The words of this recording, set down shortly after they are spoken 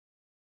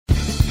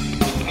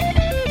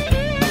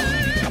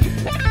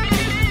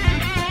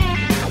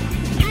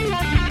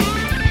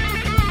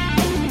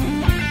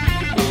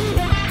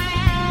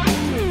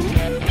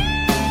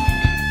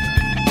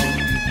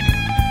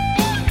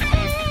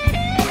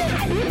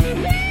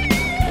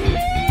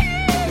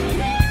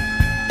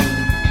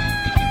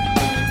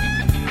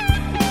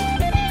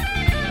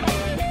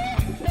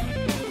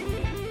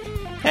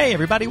Hey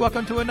everybody,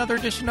 welcome to another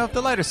edition of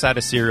The Lighter Side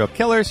of Serial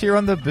Killers here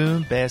on the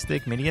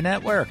Boombastic Media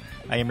Network.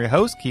 I am your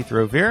host, Keith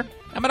Rovere.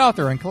 I'm an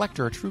author and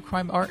collector of true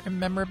crime art and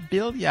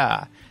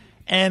memorabilia.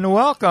 And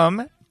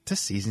welcome to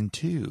Season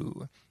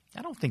 2.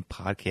 I don't think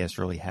podcasts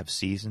really have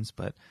seasons,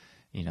 but,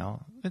 you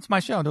know, it's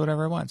my show. I'll do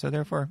whatever I want. So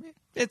therefore,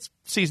 it's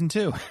Season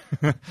 2.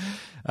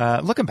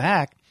 Looking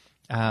back,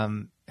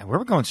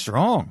 we're going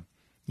strong.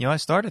 You know, I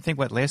started, I think,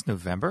 last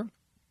November?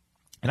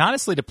 And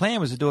honestly, the plan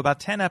was to do about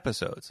 10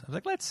 episodes. I was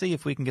like, let's see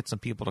if we can get some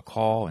people to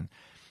call. And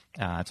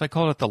so I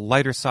called it The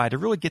Lighter Side to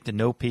really get to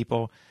know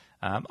people.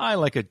 I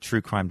like a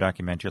true crime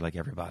documentary like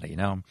everybody, you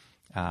know.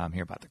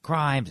 Hear about the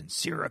crimes and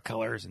serial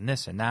killers and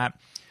this and that.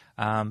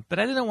 But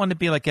I didn't want to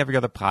be like every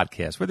other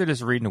podcast where they're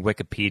just reading a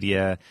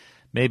Wikipedia,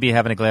 maybe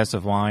having a glass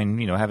of wine,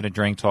 you know, having a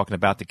drink, talking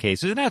about the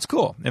cases. And that's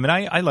cool. I mean,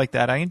 I like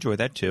that. I enjoy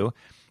that too.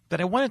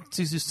 But I wanted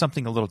to do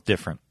something a little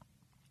different.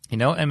 You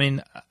know, I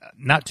mean,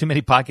 not too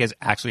many podcasts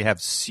actually have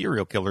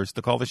serial killers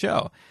to call the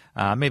show.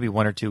 Maybe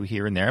one or two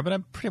here and there, but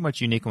I'm pretty much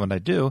unique in what I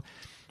do.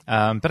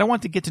 But I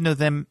want to get to know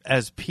them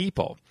as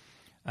people.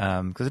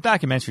 Because the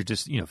documentary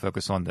just, you know,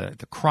 focus on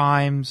the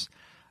crimes,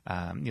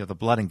 you know, the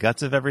blood and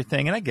guts of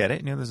everything. And I get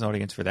it. You know, there's an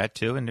audience for that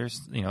too. And there's,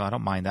 you know, I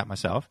don't mind that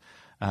myself.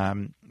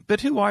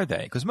 But who are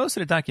they? Because most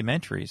of the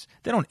documentaries,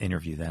 they don't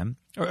interview them.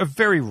 Or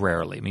very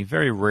rarely. I mean,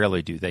 very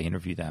rarely do they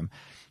interview them.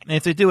 And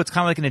if they do, it's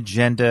kind of like an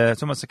agenda.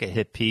 It's almost like a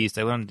hit piece.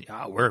 They want,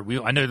 I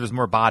know there's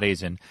more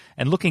bodies, and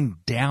looking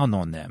down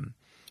on them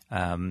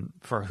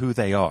for who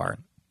they are.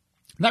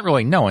 Not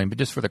really knowing, but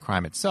just for the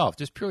crime itself,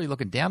 just purely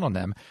looking down on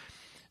them.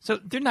 So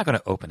they're not going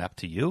to open up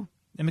to you.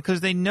 And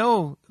because they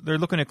know they're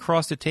looking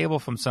across the table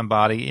from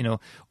somebody, you know,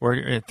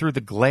 or through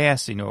the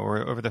glass, you know,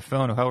 or over the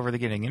phone, or however they're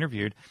getting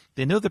interviewed,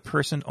 they know the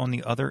person on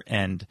the other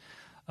end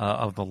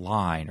of the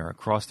line or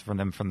across from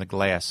them from the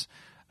glass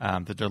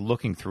that they're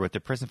looking through at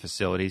the prison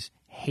facilities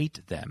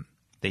hate them.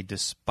 They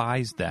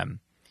despise them.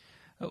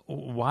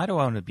 Why do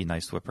I want to be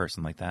nice to a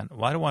person like that?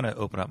 Why do I want to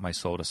open up my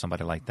soul to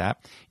somebody like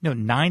that? You know,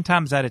 9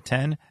 times out of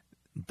 10,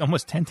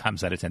 almost 10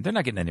 times out of 10, they're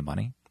not getting any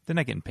money. They're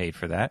not getting paid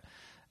for that.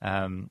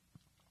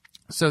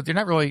 So they're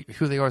not really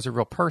who they are as a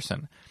real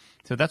person.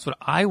 So that's what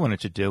I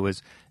wanted to do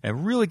is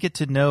really get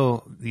to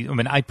know,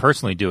 I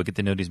personally do get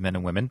to know these men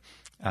and women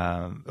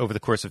over the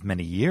course of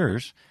many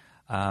years,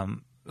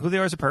 who they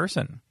are as a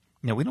person.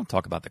 You know, we don't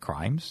talk about the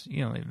crimes,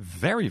 you know,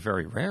 very,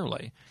 very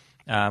rarely.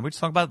 We just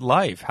talk about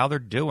life, how they're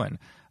doing,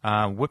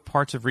 what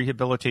parts of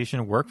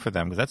rehabilitation work for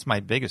them, because that's my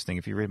biggest thing.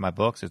 If you read my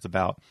books, it's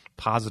about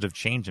positive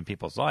change in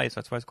people's lives.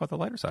 That's why it's called The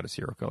Lighter Side of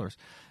Serial Killers.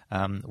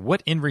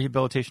 What in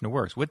rehabilitation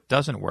works, what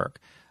doesn't work,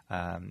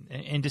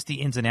 and just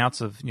the ins and outs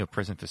of, you know,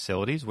 prison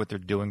facilities, what they're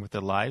doing with their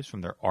lives,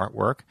 from their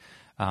artwork,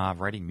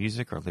 writing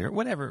music or lyric,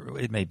 whatever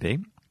it may be.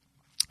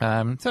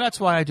 So that's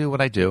why I do what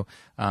I do.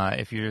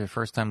 If you're the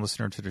first-time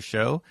listener to the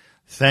show,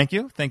 thank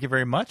you. Thank you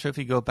very much. If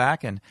you go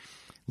back and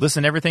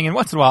listen to everything, and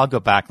once in a while I'll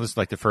go back and listen to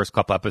like the first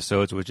couple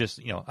episodes with just,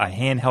 you know, a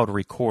handheld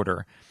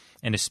recorder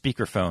and a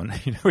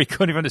speakerphone, you know,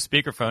 recording on the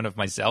speakerphone of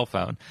my cell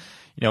phone,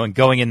 you know, and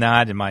going in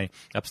that in my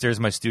upstairs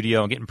in my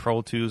studio and getting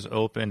Pro Tools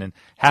open and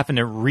having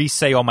to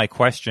re-say all my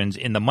questions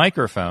in the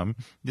microphone,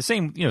 the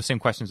same, you know, same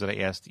questions that I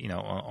asked, you know,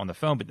 on the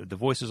phone, but the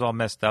voice is all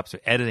messed up. So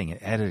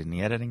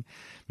editing.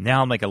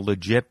 Now I'm like a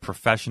legit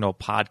professional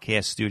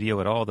podcast studio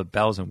with all the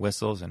bells and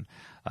whistles and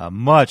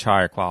much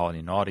higher quality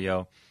in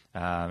audio.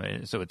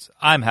 So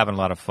I'm having a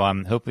lot of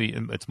fun. Hopefully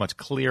it's much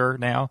clearer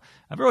now.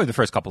 Really the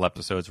first couple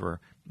episodes were,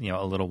 you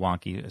know, a little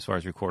wonky as far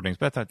as recordings,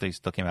 but I thought they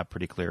still came out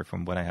pretty clear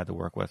from what I had to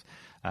work with.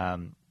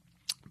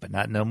 But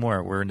not no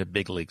more. We're in the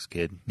big leagues,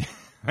 kid.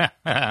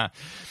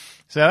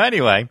 So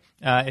anyway,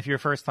 if you're a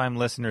first-time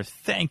listener,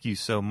 thank you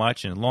so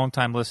much. And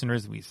long-time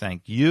listeners, we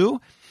thank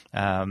you.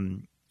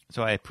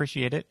 So I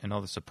appreciate it and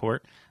all the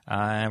support.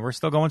 And we're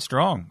still going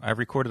strong. I've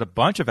recorded a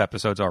bunch of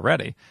episodes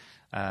already.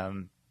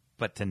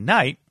 But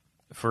tonight,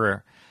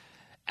 for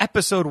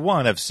episode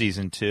 1 of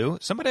season 2,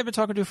 somebody I've been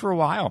talking to for a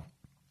while,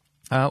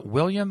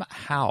 William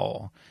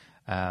Howell.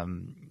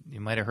 You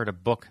might have heard a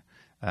book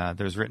that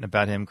was written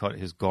about him called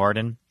His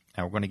Garden,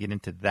 and we're going to get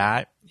into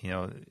that. You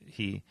know,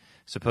 he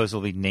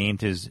supposedly named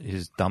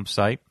his dump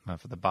site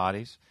for the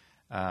bodies,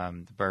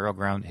 the burial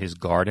ground, His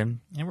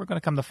Garden, and we're going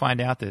to come to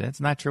find out that it's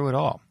not true at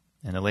all.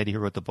 And the lady who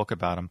wrote the book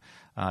about him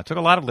took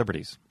a lot of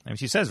liberties. I mean,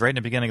 she says right in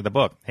the beginning of the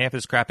book, half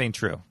this crap ain't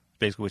true.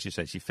 Basically what she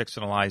said. She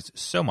fictionalized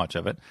so much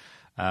of it,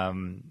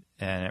 and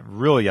it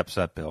really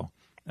upset Bill.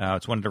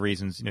 It's one of the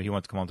reasons, you know, he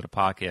wants to come onto the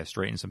podcast,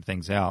 straighten some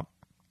things out.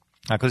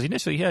 Because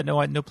initially he had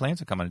no plans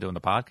of coming and doing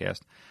the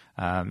podcast.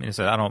 And he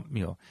said, I don't,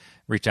 you know,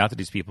 reach out to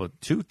these people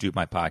to do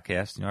my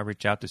podcast. You know, I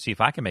reach out to see if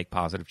I can make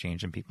positive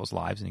change in people's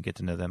lives and get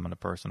to know them on a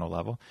personal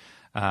level.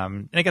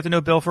 And I got to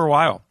know Bill for a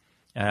while.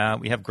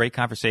 We have great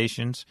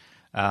conversations.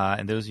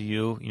 And those of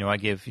you, you know, I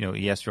give, you know,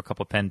 he asked for a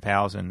couple of pen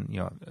pals and, you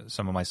know,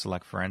 some of my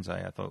select friends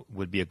I thought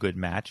would be a good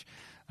match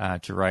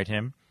to write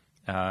him.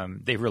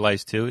 They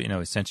realized, too, you know,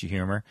 his sense of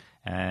humor.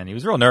 And he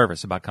was real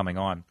nervous about coming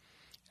on.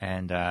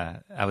 And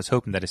I was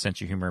hoping that his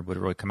sense of humor would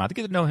really come out. To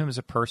get to know him as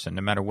a person,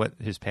 no matter what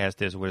his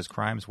past is or what his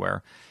crimes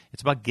were.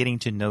 It's about getting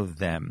to know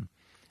them.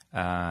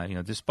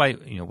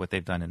 despite what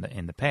they've done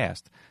in the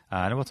past.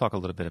 And we'll talk a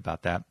little bit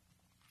about that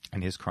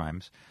and his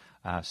crimes.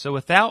 So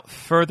without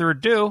further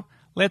ado,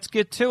 let's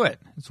get to it.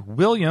 It's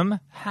William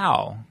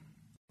Howell.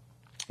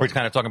 We're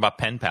kind of talking about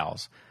pen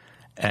pals,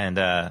 and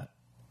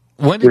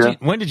when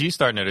did you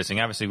start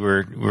noticing? Obviously, we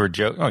were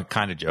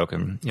kind of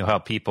joking. How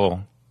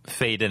people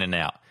fade in and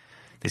out.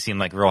 They seem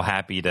like real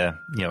happy to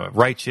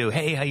write you,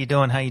 hey, how you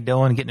doing,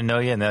 getting to know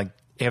you, and then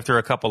after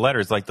a couple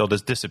letters, like they'll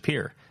just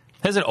disappear.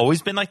 Has it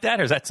always been like that,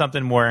 or is that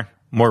something more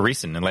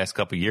recent in the last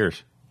couple of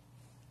years?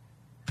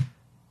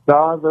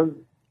 No, there's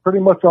pretty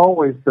much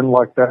always been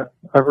like that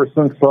ever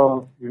since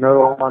all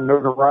my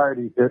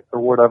notoriety hit or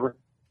whatever.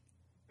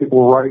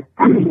 People write,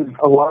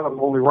 a lot of them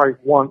only write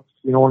once,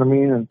 you know what I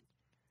mean? And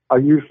I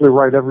usually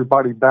write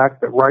everybody back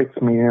that writes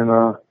me,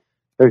 and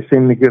they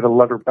seem to get a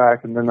letter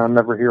back, and then I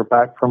never hear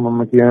back from them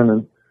again.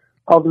 And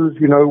others,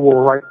 will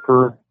write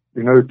for,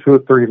 2 or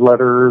 3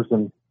 letters,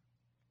 and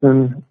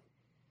then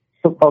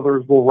some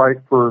others will write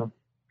for a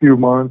few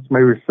months,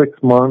 maybe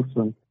 6 months,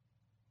 and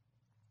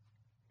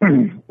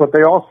but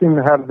they all seem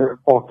to have their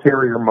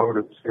ulterior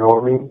motives, you know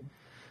what I mean?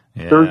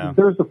 Yeah.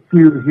 There's a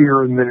few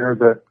here and there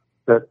that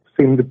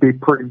seem to be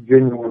pretty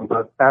genuine,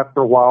 but after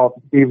a while,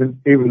 even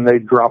they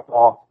drop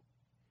off.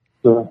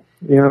 So,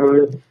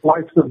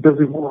 life's a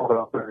busy world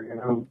out there,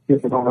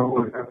 People don't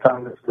always have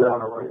time to sit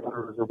down and write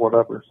letters or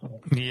whatever.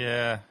 So.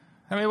 Yeah.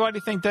 I mean, why do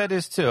you think that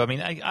is, too? I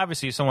mean,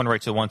 obviously, if someone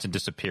writes it once and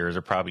disappears,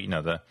 they're probably,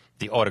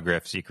 the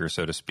autograph seeker,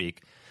 so to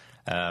speak.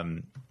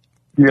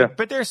 Yeah.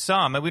 But there's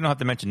some, and we don't have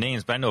to mention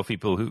names, but I know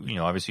people who,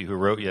 obviously who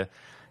wrote you,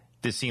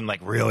 they seem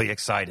like really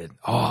excited.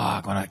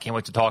 Oh, I can't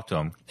wait to talk to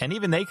them. And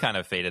even they kind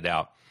of faded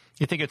out.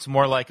 You think it's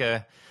more like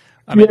I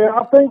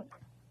think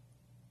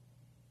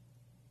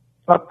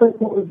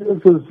what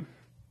it is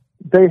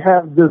they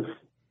have this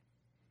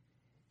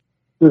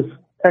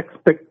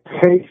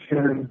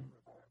expectation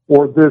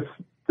or this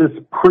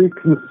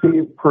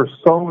preconceived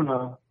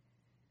persona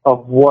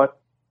of what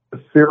a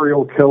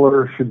serial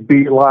killer should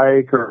be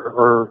like,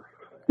 or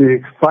the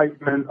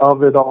excitement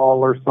of it all,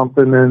 or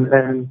something,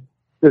 and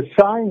the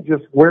shine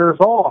just wears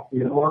off.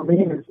 You know what I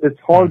mean? It's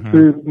hard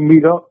to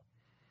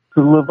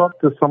live up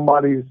to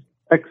somebody's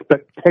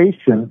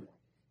expectation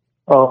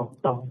of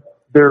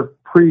their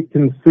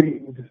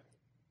preconceived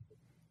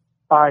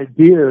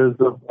ideas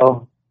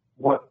of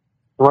what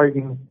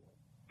writing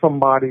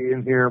somebody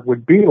in here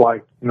would be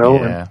like,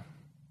 Yeah.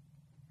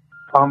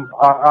 And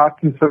I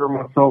consider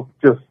myself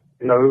just,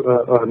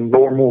 a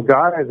normal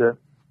guy that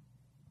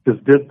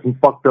just did some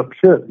fucked up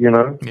shit, Yeah.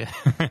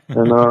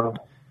 And,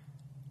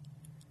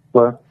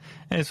 but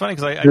and it's funny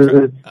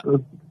because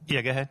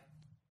yeah, go ahead.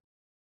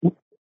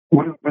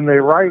 When they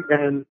write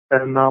and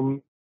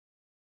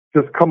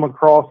just come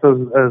across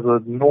as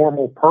a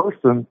normal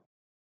person,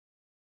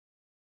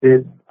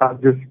 I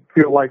just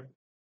feel like,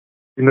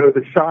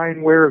 the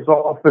shine wears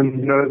off,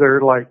 and,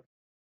 they're like,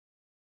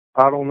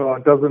 I don't know,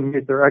 it doesn't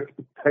meet their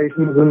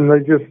expectations, and they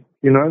just,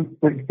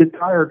 they get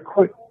tired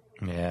quick.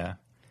 Yeah.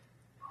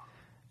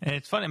 And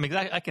it's funny, I mean,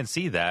 I can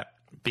see that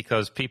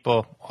because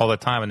people all the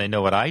time, and they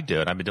know what I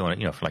do, and I've been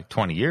doing it, for like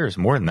 20 years,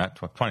 more than that,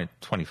 20,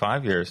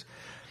 25 years.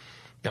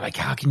 They're like,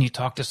 how can you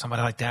talk to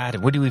somebody like that?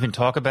 And what do you even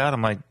talk about?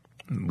 I'm like,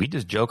 we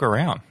just joke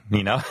around,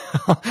 we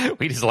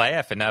just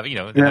laugh and have,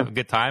 have a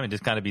good time and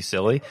just kind of be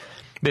silly.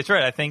 That's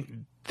right. I think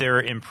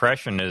their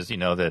impression is,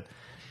 that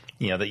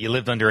you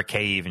lived under a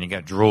cave and you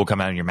got drool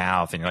coming out of your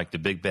mouth and you're like the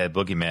big bad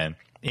boogeyman.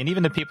 And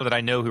even the people that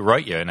I know who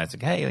write you, and I was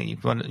like, hey, you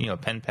want a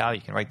pen pal?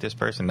 You can write this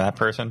person, that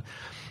person.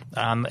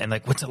 And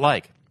like, what's it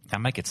like?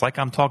 I'm like, it's like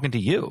I'm talking to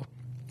you.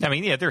 I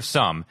mean, yeah, there's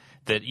some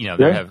that,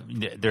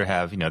 they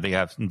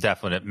have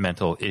definite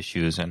mental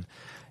issues, and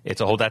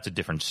that's a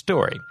different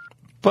story.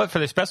 But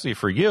especially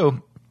for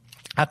you,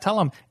 I tell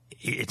them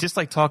it's just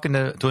like talking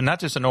to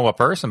not just a normal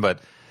person, but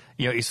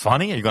he's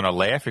funny. You're going to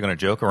laugh. You're going to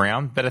joke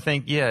around. But I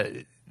think,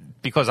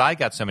 because I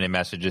got so many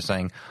messages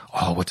saying,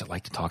 "Oh, what's it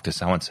like to talk to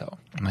so and so?"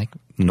 I'm like,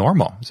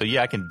 normal. So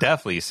I can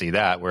definitely see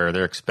that where I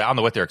don't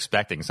know what they're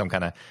expecting, some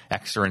kind of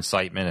extra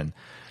incitement,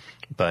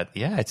 but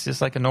it's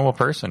just like a normal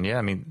person. Yeah,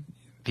 I mean,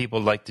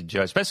 people like to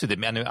judge, especially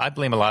I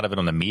blame a lot of it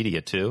on the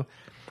media too.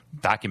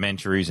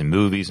 Documentaries and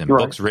movies and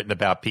books written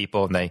about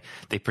people, and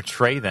they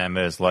portray them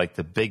as like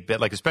the big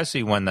bit, like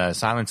especially when the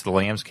Silence of the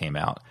Lambs came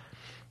out,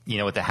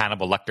 with the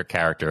Hannibal Lecter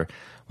character,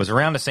 was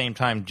around the same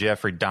time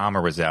Jeffrey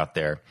Dahmer was out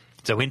there.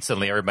 So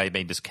instantly everybody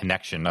made this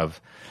connection of,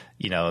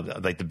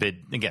 like the big,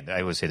 again,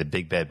 I always say the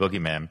big bad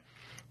boogeyman,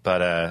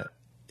 but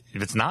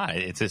if it's not,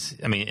 it's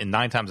just, I mean, in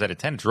 9 times out of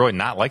 10, it's really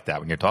not like that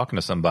when you're talking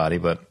to somebody.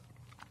 But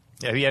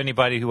have you had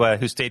anybody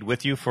who stayed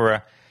with you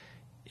for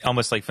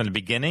almost like from the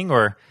beginning,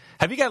 or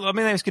have you got? Let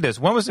me ask you this: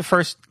 when was the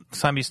first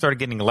time you started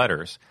getting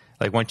letters?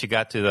 Like once you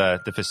got to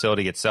the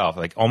facility itself,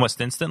 like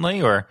almost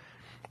instantly, or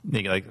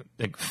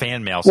like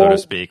fan mail, so to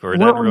speak, or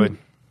not really?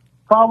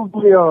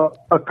 Probably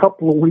a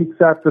couple of weeks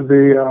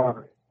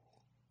after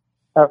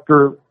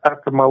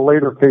after my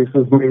later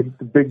cases made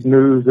the big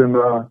news in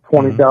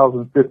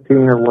 2015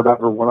 or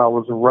whatever, when I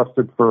was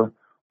arrested for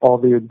all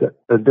the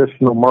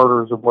additional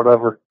murders or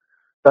whatever.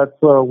 That's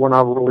when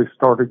I really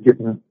started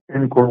getting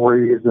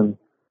inquiries and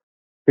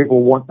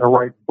people wanting to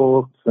write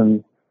books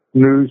and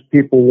news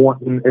people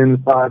wanting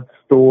inside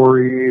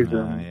stories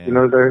and, yeah. you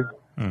know,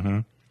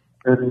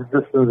 and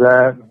this and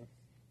that.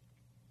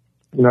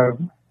 You know,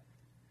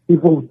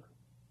 people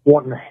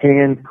wanting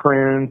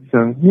handprints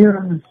and, you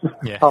know, it's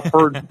just, I've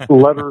heard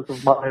letters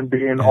of mine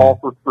being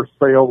offered for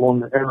sale on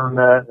the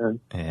internet. And,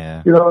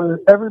 you know,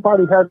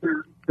 everybody had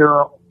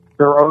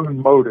their own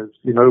motives,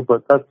 you know,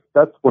 but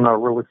that's when I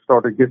really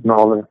started getting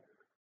all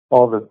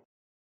the,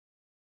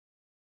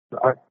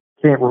 I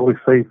can't really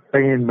say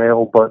fan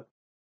mail, but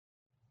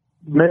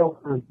mail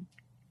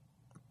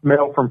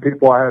from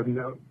people I have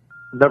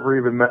never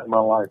even met in my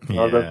life. You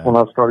know, that's when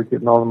I started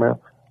getting all the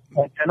mail.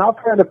 And I've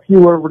had a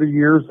few over the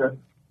years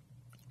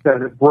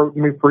that have wrote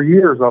me for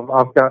years.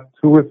 I've got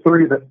 2 or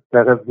 3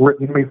 that have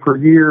written me for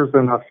years,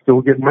 and I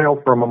still get mail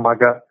from them. I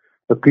got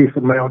a piece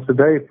of mail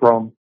today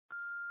from,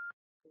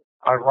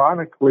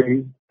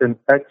 ironically, an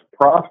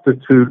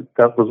ex-prostitute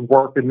that was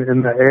working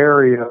in the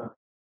area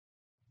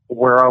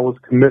where I was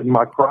committing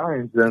my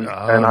crimes, and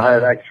I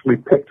had actually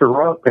picked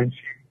her up, and she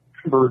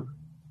remembered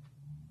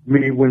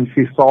me when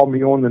she saw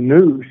me on the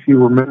news. She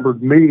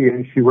remembered me,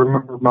 and she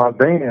remembered my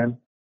van,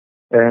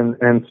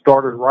 and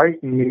started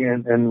writing me,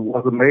 and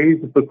was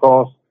amazed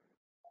because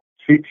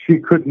she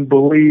couldn't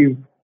believe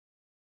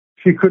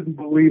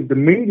the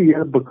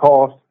media,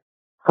 because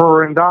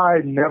her and I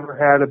never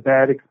had a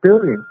bad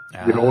experience.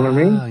 You know what I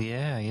mean? Oh,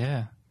 yeah.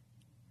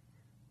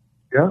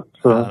 Yeah.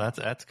 So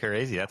that's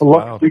crazy. That's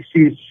luckily wild.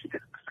 she's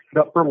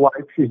up her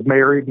life. She's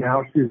married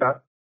now. She's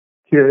got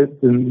kids,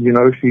 and you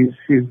know she's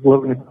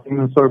living a clean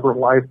and sober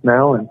life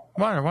now. And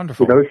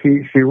wonderful. You know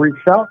she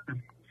reached out.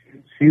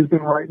 She's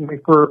been writing me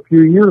for a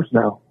few years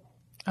now.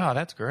 Oh,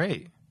 that's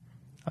great.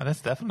 Oh,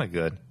 that's definitely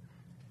good.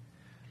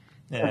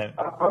 Yeah.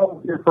 I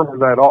don't hear from her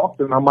that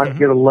often. I might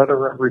get a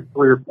letter every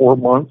 3 or 4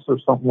 months or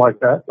something like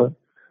that. But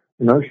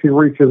you know she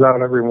reaches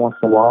out every once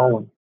in a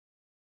while.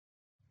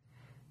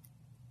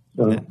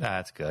 And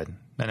that's good.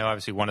 I know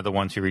obviously one of the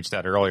ones who reached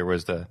out earlier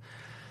was the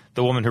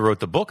woman who wrote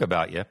the book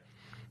about you.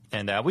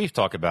 And we've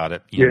talked about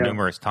it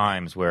numerous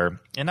times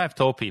and I've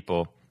told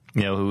people,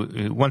 you know,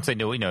 who once they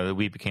know, you know, that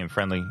we became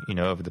friendly, you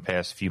know, over the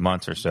past few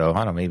months or so, I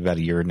don't know, maybe about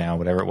a year now,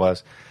 whatever it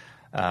was,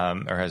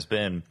 or has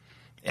been.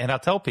 And I'll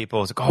tell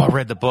people, it's like, oh, I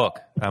read the book.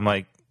 I'm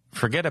like,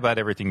 forget about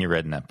everything you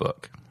read in that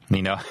book.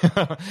 You know,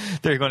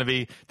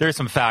 there's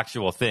some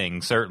factual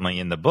things certainly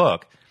in the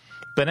book,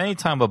 but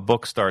anytime a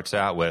book starts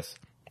out with,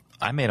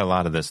 I made a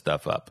lot of this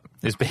stuff up.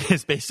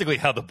 It's basically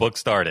how the book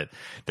started.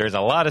 There's a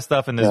lot of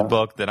stuff in this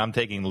book that I'm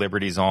taking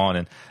liberties on,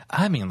 and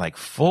I mean like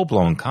full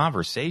blown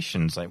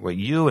conversations, like what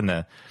you and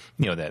the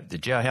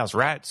jailhouse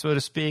rat, so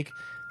to speak,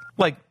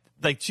 like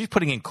she's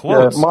putting in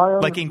quotes. My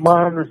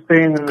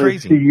understanding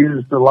is she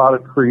used a lot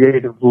of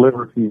creative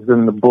liberties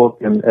in the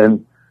book,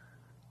 and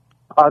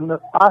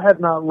I have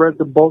not read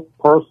the book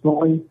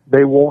personally.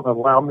 They won't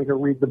allow me to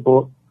read the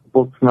book.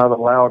 Book's not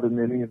allowed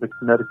in any of the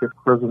Connecticut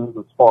prisons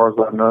as far as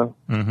I know.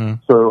 Mm-hmm.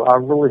 So I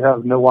really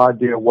have no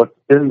idea what's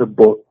in the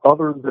book,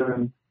 other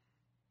than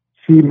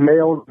she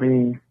mailed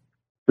me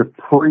the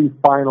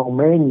pre-final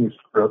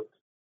manuscript,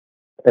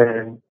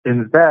 and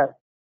in that,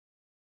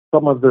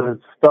 some of the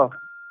stuff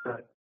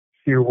that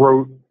she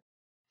wrote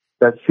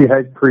that she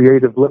had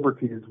creative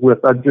liberties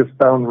with, I just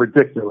found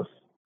ridiculous.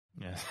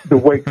 Yes. The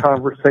way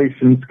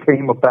conversations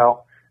came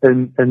about,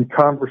 and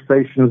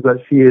conversations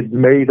that she had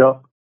made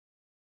up,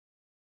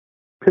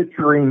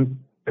 picturing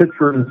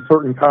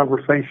certain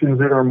conversations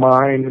in her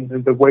mind,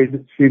 and the way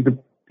that she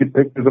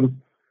depicted them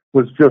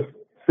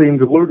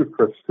seemed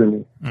ludicrous to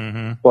me.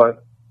 Mm-hmm.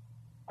 But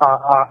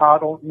I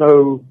don't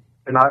know,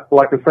 and I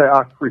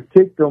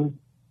critiqued them,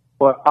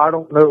 but I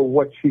don't know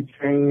what she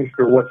changed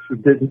or what she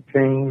didn't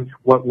change,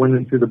 what went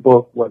into the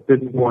book, what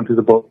didn't go into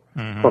the book,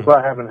 because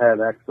I haven't had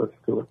access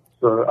to it,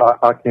 so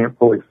I can't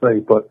fully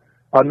say. But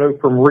I know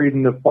from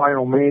reading the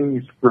final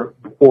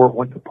manuscript before it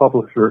went to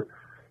publisher,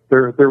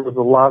 there was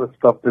a lot of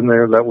stuff in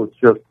there that was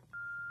just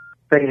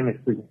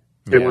fantasy.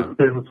 Yeah. It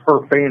was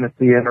her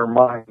fantasy in her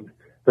mind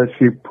that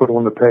she put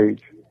on the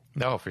page.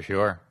 No, for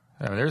sure.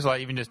 I mean, there's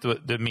even just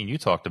you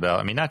talked about.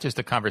 I mean, not just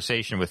the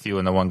conversation with you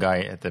and the one guy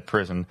at the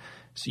prison,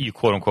 so you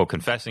quote unquote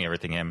confessing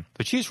everything to him,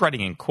 but she's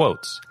writing in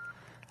quotes.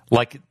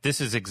 Like,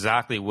 this is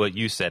exactly what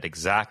you said,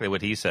 exactly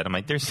what he said. I'm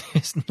like, there's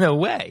no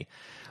way.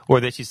 Or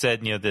that she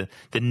said, you know,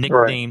 the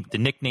nickname, the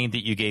nickname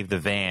that you gave the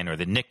van, or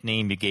the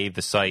nickname you gave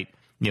the site,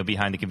 you know,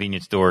 behind the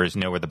convenience stores,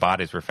 you know, where the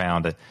bodies were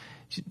found.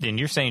 And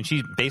you're saying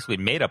she basically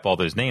made up all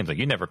those names. Like,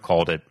 you never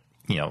called it,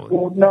 you know.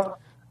 Well, no,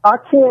 I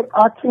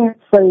can't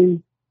say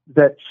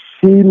that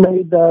she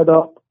made that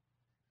up.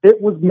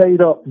 It was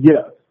made up,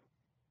 yes.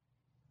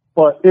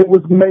 But it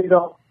was made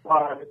up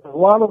by a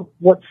lot of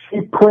what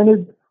she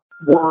printed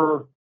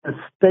were the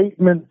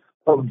statements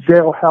of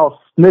jailhouse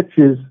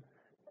snitches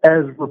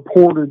as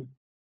reported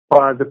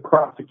by the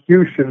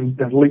prosecution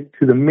and leaked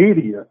to the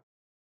media.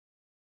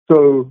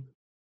 So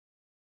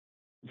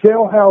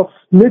jailhouse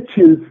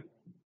snitches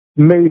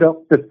made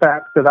up the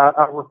fact that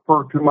I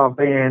referred to my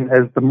van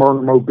as the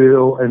murder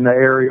mobile in the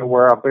area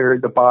where I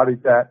buried the bodies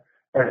at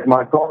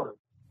my garden.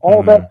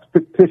 All that's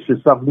fictitious.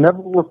 I've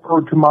never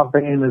referred to my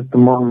van as the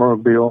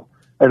Murdermobile,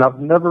 and I've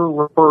never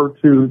referred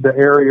to the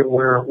area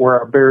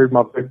where I buried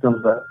my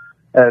victims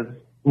as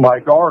my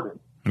garden.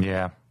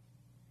 Yeah.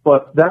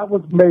 But that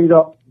was made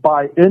up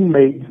by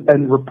inmates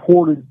and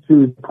reported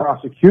to the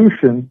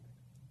prosecution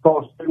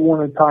because they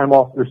wanted time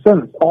off their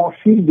sentence. All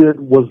she did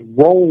was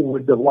roll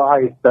with the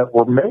lies that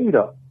were made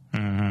up.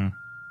 Mm-hmm.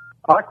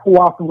 I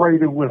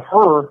cooperated with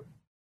her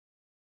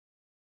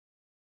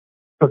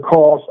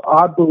because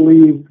I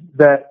believed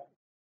that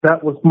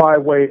was my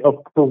way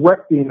of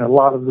correcting a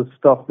lot of the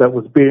stuff that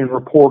was being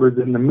reported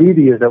in the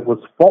media that was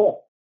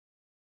false.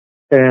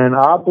 And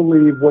I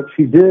believe what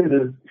she did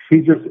is she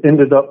just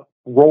ended up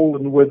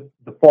rolling with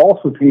the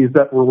falsities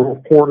that were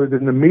reported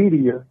in the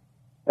media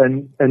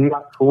and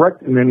not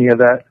correcting any of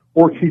that.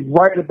 Or she'd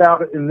write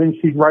about it and then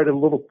she'd write a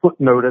little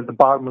footnote at the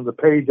bottom of the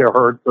page I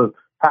heard says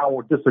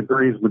Howell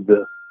disagrees with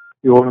this.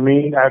 You know what I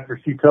mean? After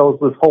she tells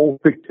this whole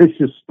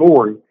fictitious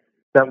story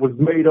that was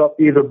made up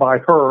either by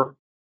her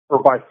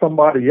or by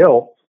somebody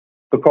else,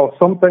 because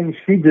some things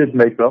she did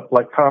make up,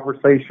 like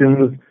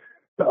conversations.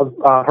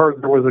 I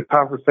heard there was a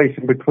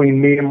conversation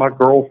between me and my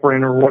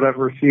girlfriend or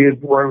whatever she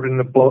had wrote in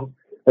the book.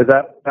 And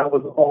that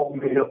was all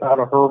made up out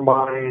of her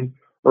mind,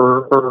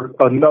 or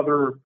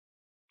another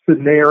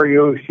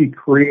scenario she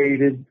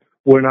created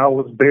when I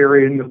was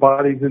burying the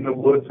bodies in the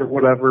woods or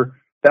whatever.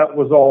 That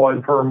was all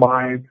in her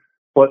mind.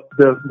 But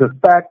the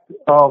fact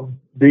of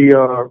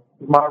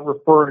my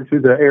referring to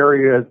the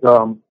area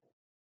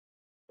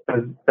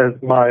as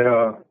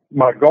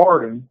my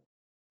garden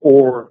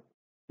or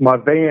my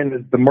van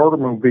is the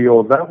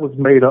Murdermobile, that was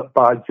made up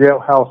by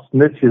jailhouse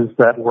snitches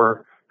that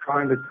were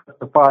trying to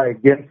testify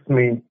against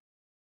me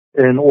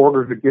in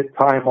order to get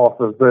time off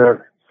of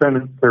their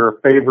sentence or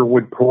a favor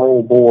with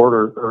parole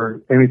board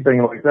or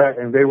anything like that.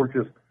 And they were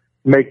just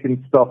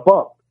making stuff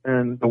up.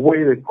 And the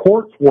way that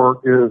courts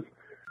work is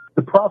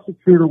the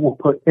prosecutor will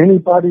put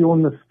anybody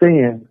on the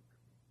stand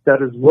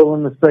that is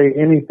willing to say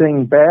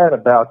anything bad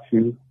about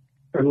you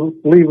and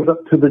leave it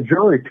up to the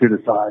jury to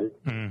decide.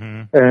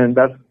 Mm-hmm. And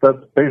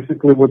that's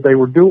basically what they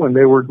were doing.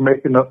 They were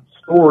making up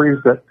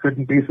stories that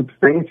couldn't be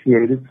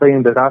substantiated,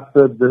 saying that I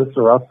said this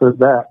or I said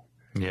that.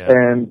 Yeah.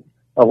 And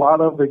a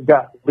lot of it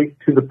got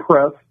leaked to the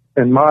press,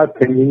 in my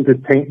opinion, to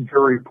taint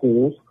jury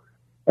pools.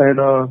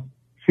 And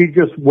she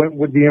just went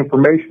with the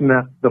information,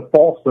 the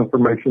false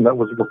information that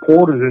was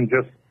reported, and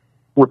just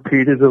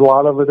repeated a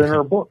lot of it in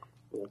her book.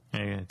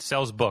 It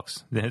sells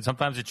books.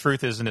 Sometimes the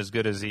truth isn't as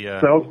good as the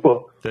sells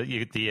books.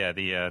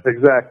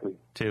 Exactly.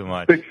 Too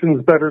much.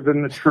 Fiction's better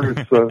than the truth.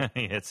 So.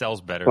 It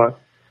sells better. But,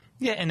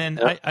 yeah, and then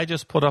I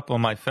just pulled up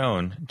on my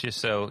phone just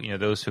so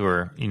those who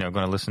are going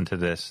to listen to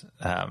this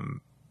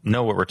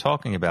know what we're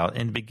talking about.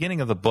 In the beginning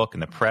of the book, in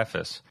the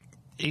preface,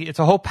 it's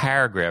a whole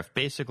paragraph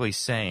basically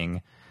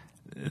saying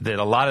that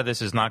a lot of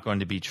this is not going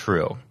to be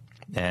true.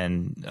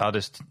 And I'll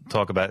just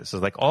talk about it. So,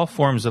 like all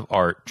forms of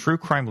art, true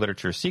crime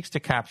literature seeks to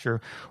capture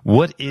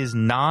what is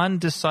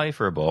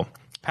non-decipherable,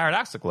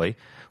 paradoxically,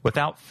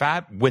 without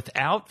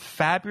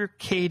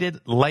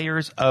fabricated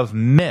layers of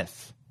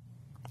myth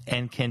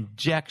and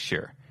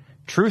conjecture.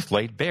 Truth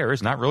laid bare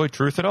is not really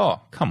truth at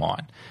all. Come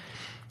on.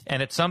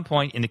 And at some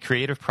point in the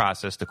creative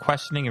process, the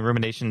questioning and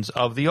ruminations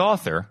of the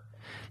author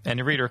and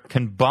the reader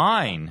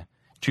combine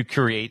to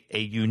create a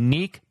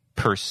unique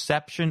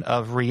perception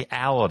of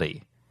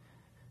reality.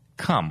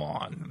 Come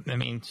on. I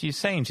mean, she's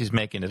saying she's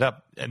making it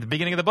up at the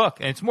beginning of the book.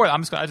 And it's more, I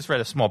just read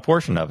a small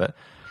portion of it.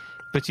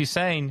 But she's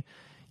saying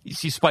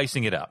she's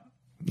spicing it up.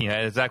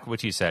 Exactly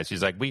what she said.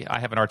 She's like, I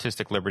have an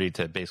artistic liberty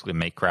to basically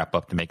make crap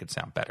up to make it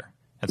sound better.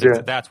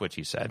 That's what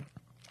she said.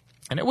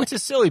 Which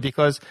is silly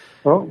because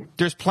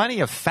there's plenty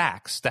of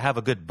facts to have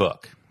a good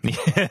book.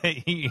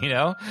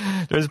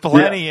 There's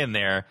plenty in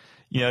there,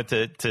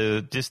 to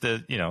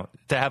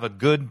have a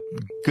good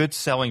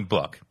selling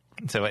book.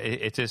 So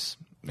it's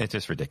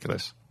just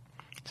ridiculous.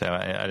 So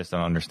I just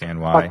don't understand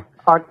why.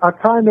 I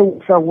kind of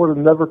wish I would have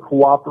never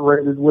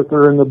cooperated with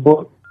her in the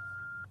book,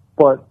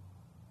 but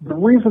the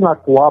reason I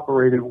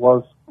cooperated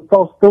was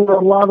because there were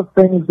a lot of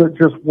things that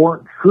just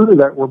weren't true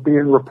that were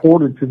being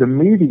reported to the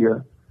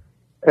media,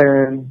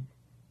 and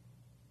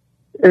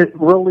it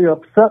really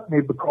upset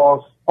me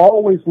because I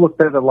always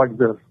looked at it like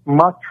this.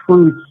 My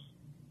truths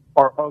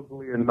are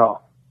ugly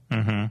enough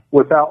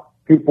without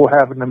people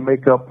having to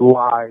make up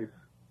lies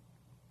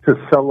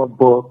to sell a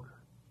book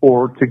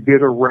or to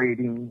get a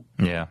rating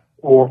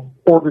or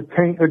to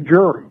taint a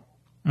jury.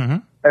 Mm-hmm.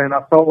 And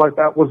I felt like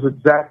that was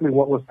exactly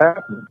what was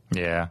happening.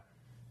 Yeah.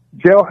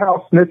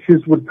 Jailhouse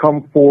snitches would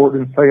come forward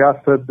and say, I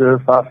said this,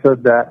 I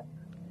said that,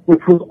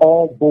 which was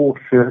all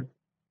bullshit.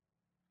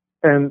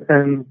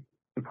 And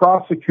the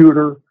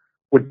prosecutor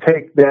would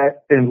take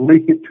that and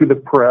leak it to the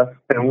press.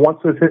 And once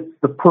it hits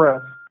the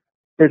press,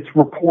 it's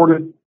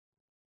reported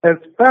as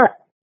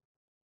fact.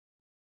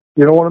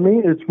 You know what I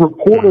mean? It's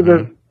reported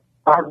as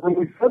I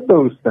really said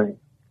those things.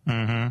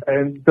 Mm-hmm.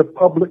 And the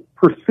public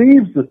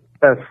perceives it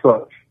as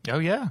such. Oh,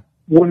 yeah.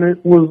 When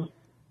it was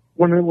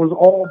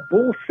all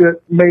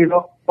bullshit made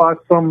up by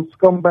some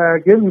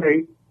scumbag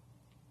inmate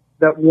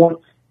that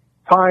wants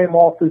time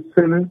off his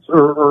sentence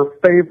or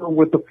favor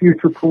with the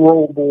future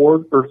parole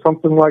board or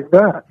something like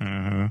that.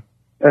 Mm-hmm.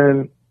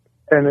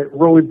 And it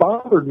really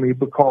bothered me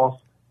because,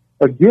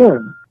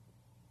 again,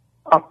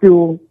 I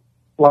feel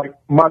like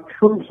my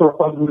truths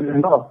are ugly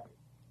enough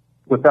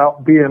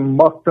without being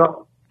mucked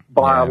up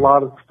by a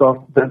lot of stuff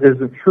that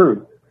isn't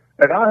true.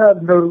 And I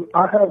have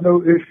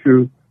no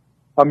issue.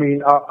 I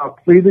mean, I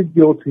pleaded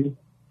guilty.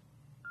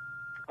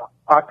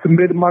 I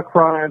committed my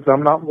crimes.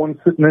 I'm not one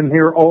sitting in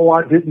here, oh,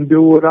 I didn't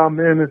do it, I'm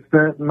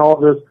innocent and all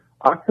this.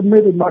 I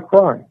committed my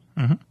crimes.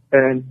 Mm-hmm.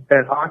 And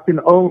I can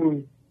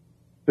own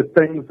the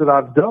things that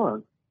I've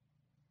done.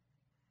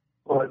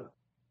 But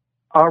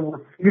I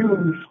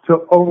refuse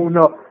to own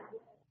up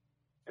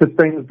to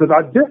things that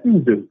I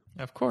didn't do.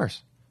 Of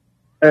course.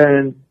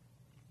 And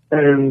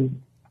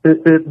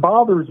it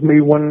bothers me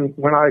when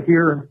I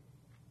hear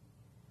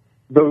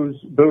those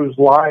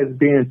lies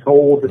being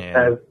told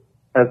as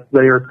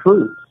they are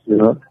truths, you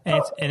know.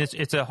 And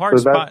it's a hard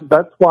spot.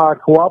 That's why I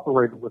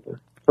cooperated with her.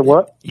 So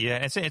what?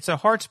 Yeah, it's a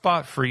hard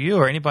spot for you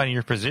or anybody in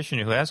your position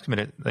who has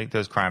committed like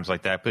those crimes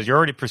like that, because you're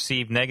already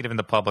perceived negative in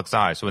the public's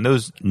eye. So when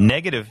those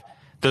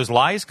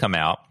lies come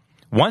out,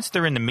 once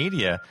they're in the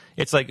media,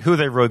 it's like, who are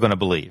they really going to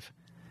believe?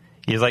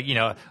 He's like,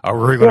 are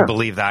we going to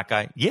believe that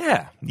guy?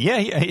 Yeah.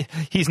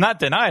 He's not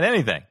denying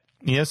anything.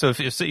 So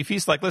if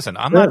he's like, listen,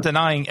 I'm not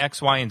denying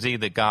X, Y, and Z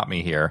that got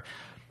me here,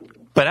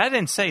 but I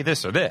didn't say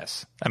this or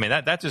this. I mean,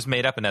 that's just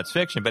made up and that's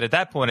fiction. But at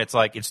that point, it's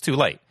like, it's too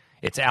late.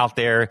 It's out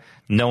there.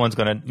 No one's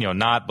going to,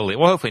 not believe.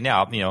 Well, hopefully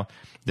now,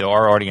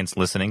 our audience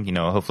listening,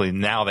 hopefully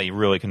now they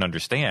really can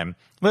understand.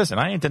 Listen,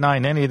 I ain't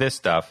denying any of this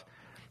stuff.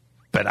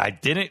 But I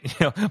didn't,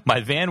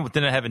 my van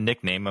didn't have a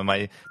nickname,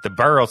 and the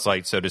burial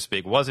site, so to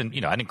speak, wasn't,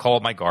 I didn't call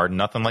it my garden,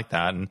 nothing like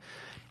that,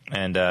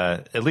 and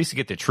at least to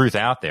get the truth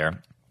out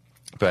there.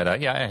 But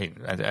I hate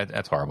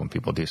that's horrible when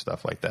people do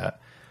stuff like that.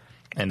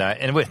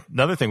 And with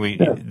another thing,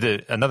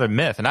 another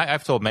myth, and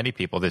I've told many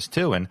people this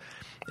too, and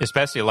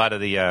especially a lot of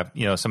the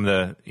some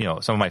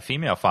of my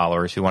female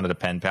followers who wanted a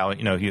pen pal,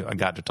 I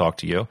got to talk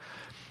to you.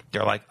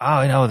 They're like,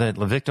 oh,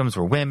 the victims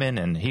were women,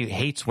 and he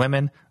hates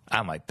women.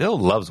 I'm like, Bill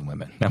loves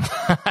women.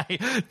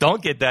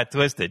 Don't get that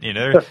twisted.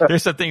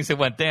 There's some things that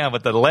went down,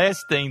 but the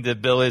last thing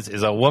that Bill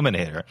is a woman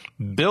hater.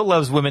 Bill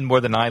loves women more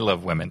than I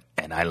love women,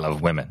 and I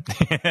love women.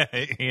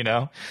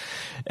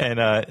 And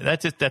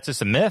that's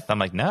just a myth. I'm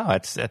like, no,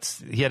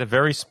 he had a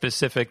very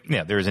specific.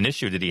 There was an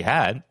issue that he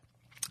had.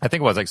 I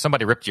think it was like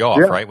somebody ripped you off,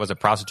 right? Was a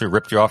prostitute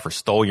ripped you off or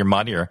stole your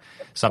money or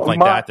something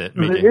like that?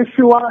 The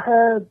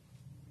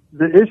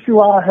issue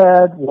I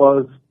had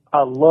was,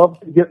 I love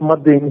to get my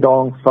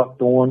ding-dong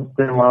sucked on.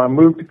 And when I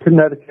moved to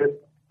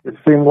Connecticut, it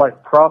seemed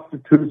like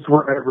prostitutes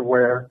were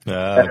everywhere.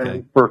 Okay.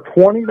 And for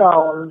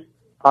 $20,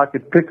 I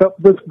could pick up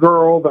this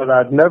girl that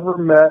I'd never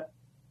met.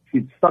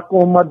 She'd suck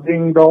on my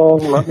ding-dong,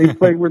 let me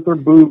play with her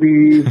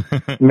boobies,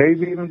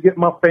 maybe even get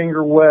my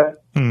finger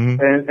wet.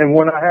 Mm-hmm. And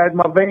when I had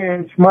my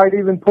van, she might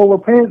even pull her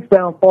pants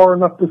down far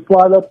enough to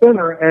slide up in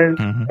her,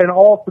 and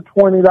all for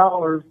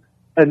 $20,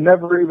 and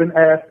never even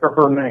ask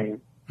her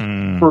name.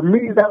 For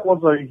me, that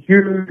was a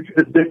huge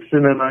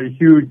addiction and a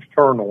huge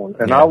turn on.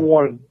 And I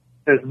wanted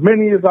as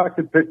many as I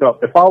could pick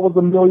up. If I was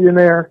a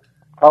millionaire,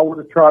 I would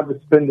have tried to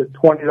spend it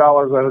 $20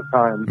 at a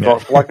time.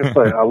 But like I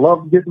say, I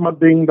love getting my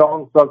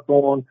ding-dong sucked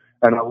on,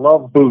 and I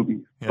love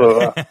boobies.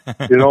 So,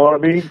 you know what I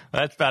mean?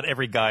 That's about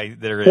every guy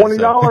there is.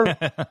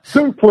 $20,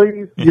 two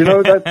please.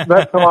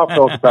 That's how I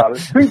felt about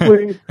it. Two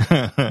please.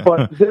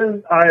 But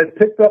then I had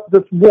picked up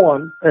this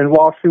one, and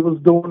while she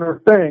was doing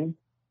her thing,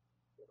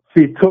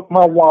 she took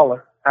my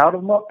wallet out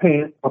of my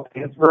pants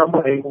were on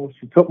my ankles.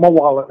 She took my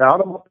wallet out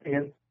of my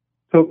pants,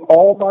 took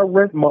all my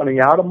rent money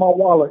out of my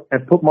wallet,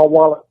 and put my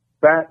wallet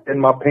back in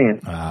my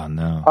pants. Oh,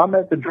 no. I'm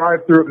at the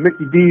drive-thru at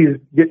Mickey D's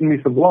getting me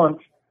some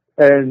lunch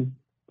and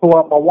pull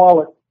out my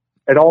wallet,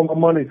 and all my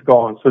money's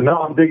gone. So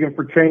now I'm digging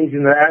for change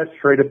in the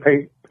ashtray to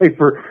pay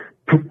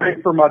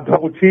for my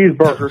double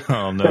cheeseburger.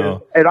 Oh,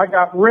 no. And I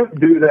got rent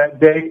due that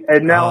day,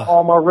 and now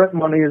all my rent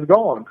money is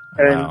gone.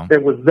 And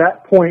it was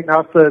that point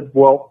I said,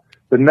 well,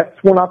 the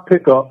next one I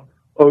pick up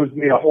owes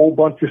me a whole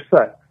bunch of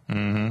sex.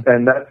 Mm-hmm.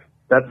 And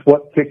that's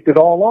what kicked it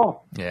all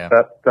off. Yeah.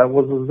 That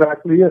was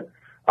exactly it.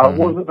 I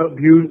wasn't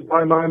abused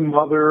by my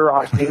mother.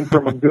 I came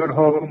from a good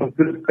home, a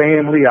good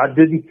family. I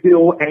didn't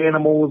kill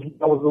animals when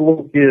I was a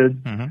little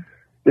kid. Mm-hmm.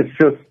 It's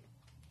just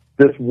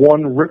this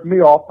one ripped me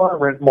off my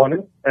rent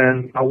money,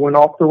 and I went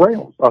off the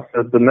rails. I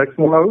said, the next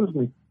one owes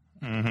me.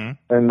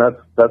 Mm-hmm. And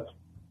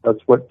that's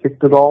what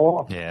kicked it all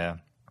off. Yeah.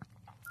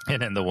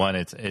 And then the one,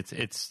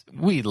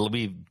 we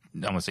I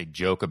don't want to say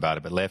joke about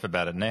it, but laugh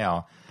about it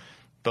now.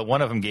 But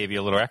one of them gave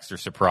you a little extra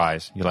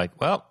surprise. You're like,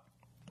 well,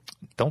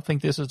 don't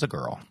think this is a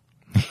girl.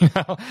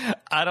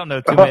 I don't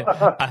know too many.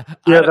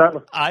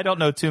 I don't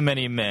know too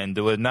many men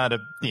that would not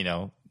have,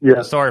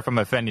 sorry if I'm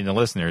offending the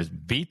listeners,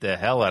 beat the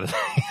hell out of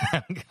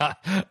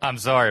them. I'm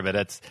sorry,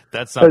 but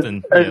that's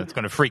something that's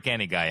going to freak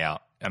any guy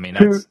out. I mean,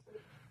 that's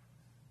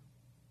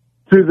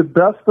to the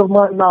best of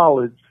my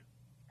knowledge,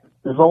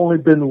 there's only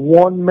been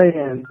one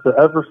man to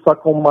ever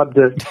suck on my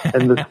dick,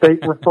 and the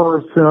state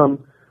refers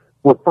him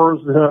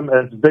refers to him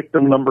as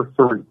victim number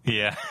 3.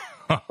 Yeah.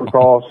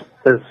 Because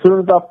as soon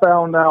as I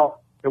found out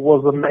it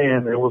was a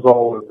man, it was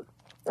all over.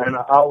 And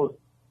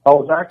I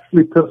was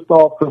actually pissed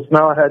off because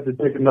now I had to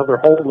dig another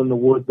hole in the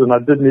woods, and I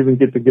didn't even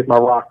get to get my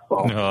rocks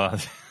off.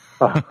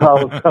 I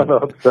was kind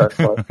of upset.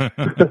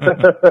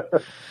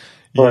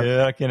 But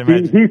yeah, I can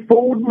imagine. He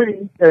fooled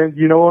me, and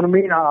you know what I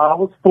mean? I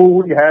was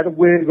fooled. He had a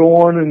wig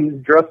on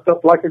and dressed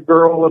up like a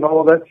girl and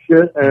all that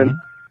shit. And,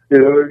 you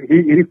know,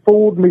 he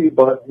fooled me,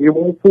 but he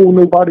won't fool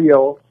nobody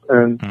else.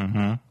 And,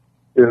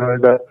 you know,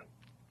 that.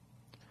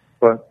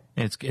 But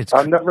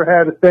I've never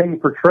had a thing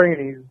for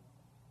trainees.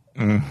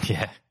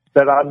 Yeah.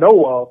 That I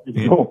know of,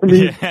 you know what I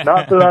mean? Yeah.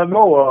 Not that I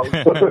know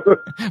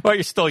of. Well,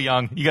 you're still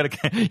young. You got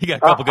a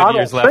couple good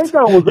years left. I don't think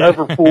I was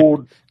ever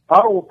fooled.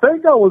 I don't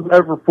think I was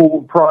ever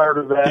fooled prior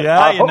to that.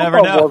 Yeah, you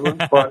never know. I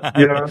wasn't, but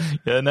you know,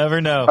 you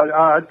never know.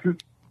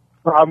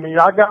 I mean,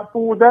 I got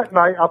fooled that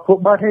night. I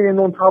put my hand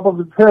on top of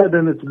his head,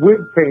 and its wig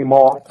came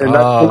off, and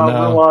that's when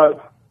I realized,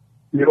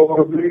 you know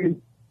what I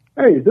mean?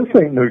 Hey, this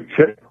ain't no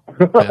chick.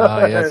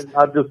 Yes. And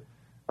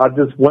I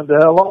just went the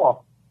hell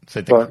off.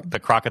 It's like the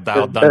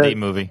Crocodile Dundee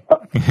movie.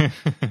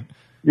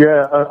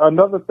 Yeah,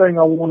 another thing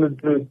I wanted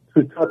to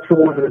touch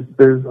on is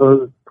there's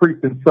a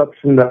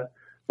preconception that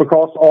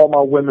because all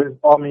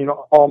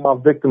my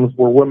victims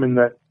were women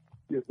that,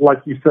 like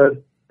you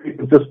said,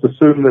 people just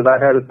assumed that I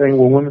had a thing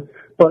with women.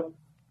 But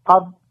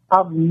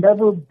I've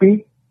never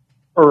beat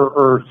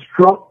or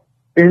struck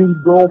any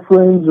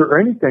girlfriends or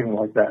anything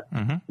like that.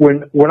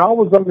 When I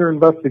was under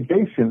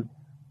investigation,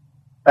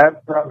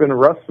 after I've been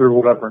arrested or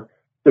whatever,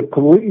 the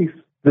police,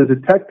 the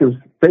detectives,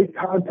 they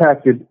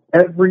contacted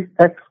every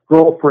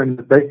ex-girlfriend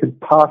that they could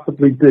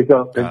possibly dig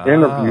up and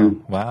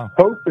interview,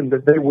 hoping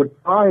that they would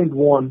find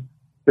one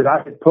that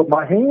I could put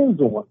my hands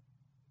on.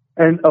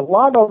 And a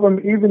lot of them,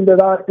 even that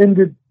I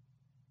ended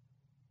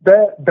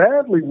that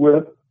badly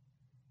with,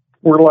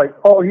 were like,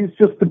 "Oh, he's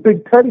just a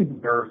big teddy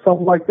bear," or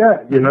something like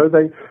that. You know,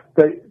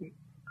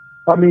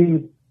 I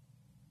mean,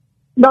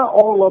 not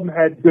all of them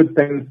had good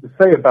things to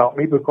say about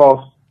me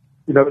because,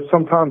 you know,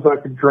 sometimes I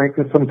could drink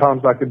and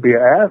sometimes I could be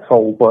an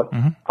asshole, but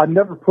I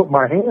never put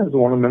my hands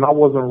on them, and I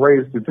wasn't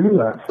raised to do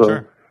that.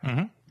 So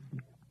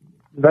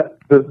that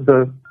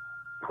the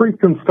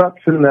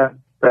preconception that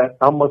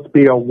I must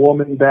be a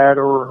woman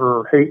batter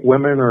or hate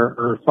women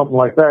or something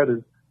like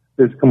that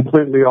is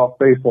completely off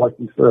base, like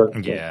you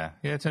said. Yeah,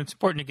 it's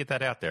important to get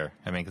that out there.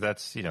 I mean, 'cause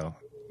that's, you know,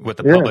 what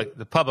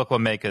the public will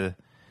make have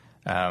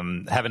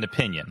an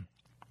opinion.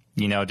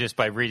 You know, just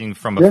by reading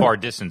from a far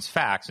distance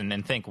facts and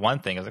then think one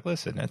thing. I was like,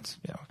 listen, it's,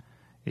 you know,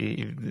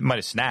 he might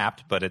have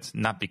snapped, but it's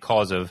not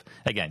because of,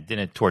 again,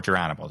 didn't torture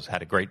animals,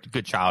 had a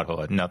good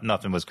childhood.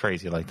 Nothing was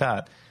crazy like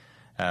that.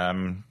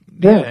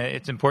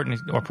 It's important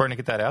to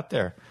get that out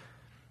there.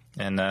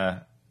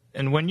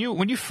 And when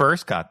you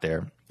first got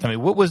there, I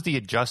mean, what was the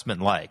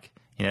adjustment like?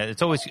 You know,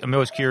 I'm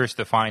always curious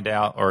to find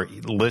out or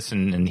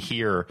listen and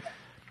hear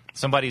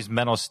somebody's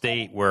mental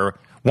state where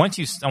once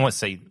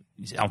I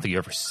don't think you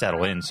ever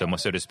settle in, so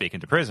to speak,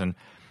 into prison.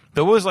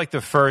 But what was like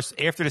the first,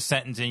 after the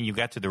sentencing, you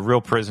got to the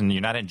real prison,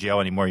 you're not in jail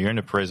anymore, you're in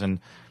the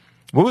prison.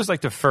 What was like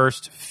the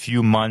first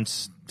few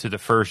months to the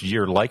first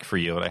year like for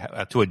you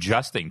to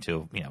adjusting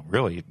to, you know,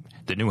 really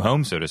the new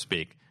home, so to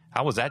speak?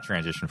 How was that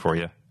transition for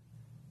you?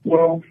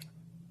 Well,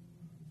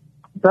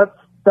 that's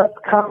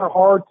kind of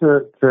hard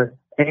to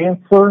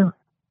answer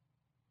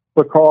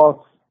because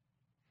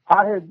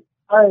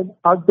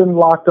I've been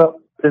locked up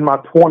in my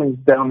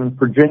 20s down in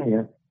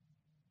Virginia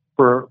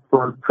for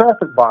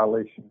traffic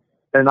violations.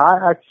 And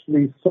I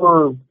actually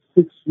served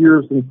 6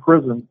 years in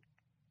prison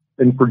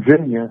in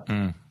Virginia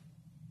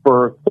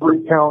for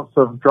 3 counts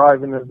of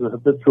driving as a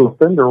habitual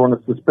offender on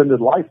a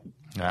suspended license.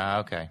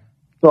 Okay.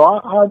 So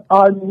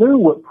I knew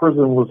what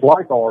prison was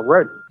like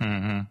already.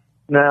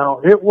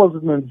 Now, it was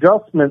an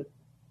adjustment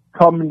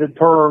coming to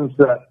terms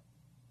that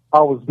I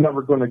was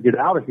never going to get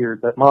out of here,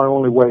 that my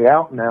only way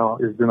out now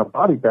is in a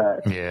body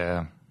bag.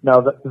 Yeah.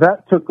 Now,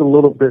 that took a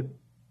little bit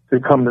to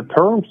come to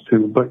terms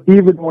to, but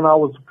even when I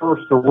was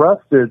first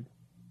arrested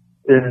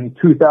in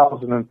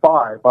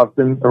 2005, I've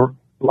been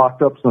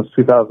locked up since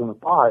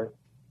 2005,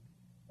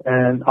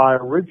 and I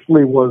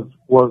originally was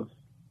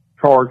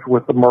charged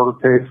with a murder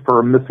case for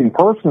a missing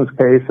persons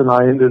case, and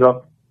I ended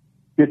up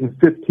getting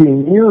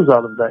 15 years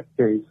out of that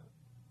case.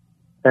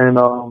 And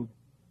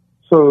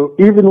so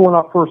even when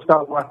I first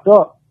got locked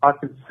up, I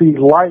could see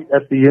light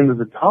at the end of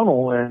the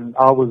tunnel, and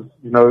I was,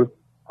 you know,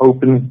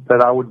 hoping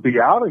that I would be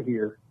out of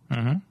here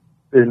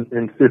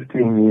in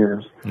 15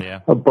 years. Yeah.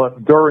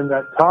 But during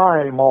that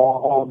time,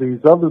 all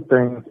these other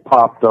things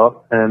popped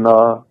up, and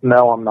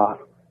now I'm not.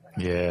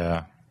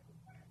 Yeah.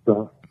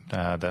 So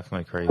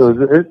definitely crazy. So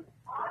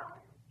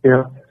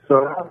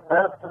So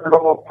after it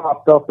all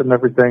popped up and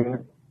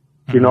everything,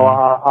 you know,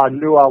 I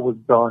knew I was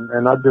done,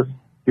 and I just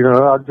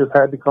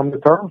had to come to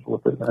terms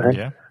with it. Man.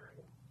 Yeah.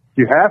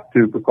 You have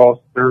to, because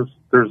there's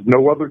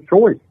no other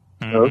choice.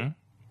 You know?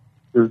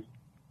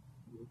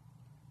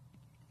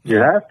 You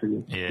have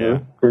to. Yeah.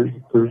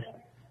 You know?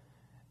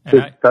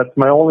 That's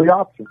my only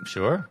option.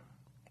 Sure.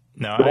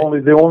 No,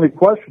 the only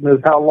question is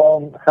how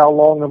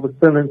long of a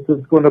sentence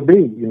it's going to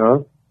be. You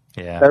know.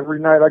 Yeah. Every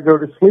night I go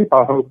to sleep,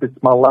 I hope it's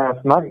my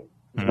last night.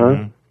 You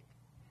know?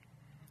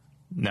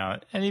 No,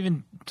 and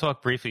even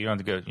talk briefly. You don't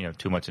have to go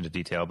too much into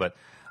detail, but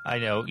I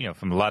know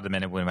from a lot of the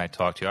men and women I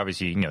talk to,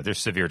 obviously there's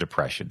severe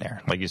depression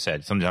there. Like you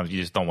said, sometimes you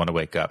just don't want to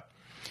wake up.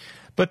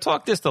 But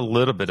talk just a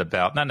little bit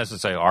about not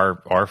necessarily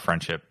our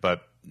friendship,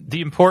 but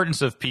the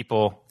importance of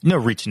people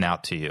reaching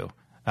out to you.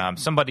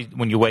 Somebody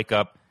when you wake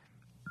up.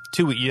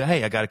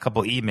 Hey, I got a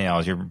couple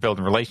emails. You're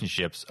building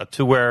relationships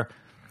to where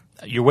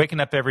you're waking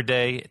up every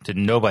day to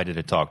nobody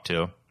to talk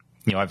to.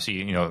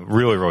 Obviously,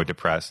 really, really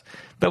depressed.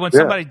 But when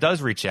somebody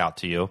does reach out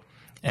to you,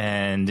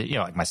 and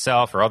like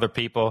myself or other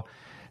people,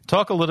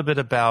 talk a little bit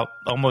about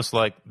almost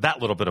like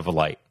that little bit of a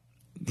light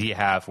do you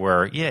have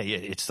where,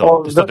 it's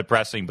still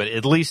depressing, but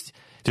at least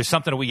there's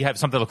something you have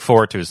something to look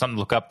forward to, something to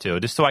look up to,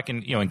 just so I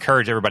can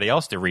encourage everybody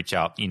else to reach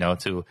out,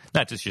 to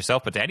not just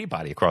yourself, but to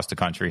anybody across the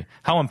country.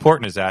 How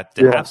important is that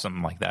to have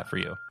something like that for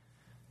you?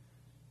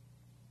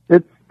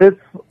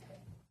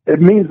 It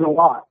means a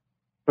lot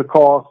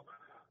because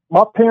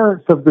my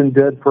parents have been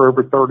dead for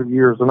over 30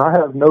 years, and I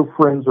have no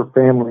friends or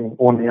family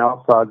on the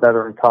outside that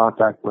are in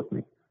contact with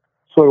me.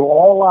 So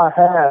all I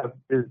have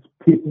is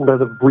people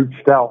that have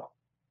reached out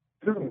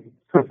to me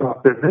since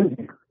I've been in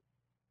here.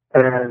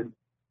 And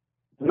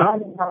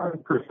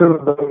 99%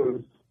 of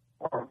those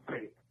are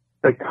fake.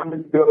 They come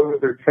and go.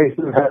 They're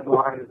chasing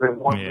headlines. They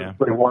want this.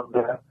 They want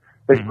that.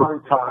 They grow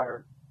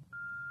tired.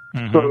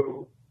 Mm-hmm.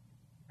 So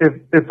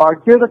if I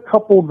get a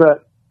couple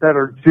that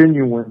are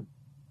genuine,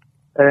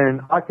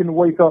 and I can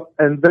wake up,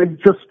 and they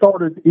just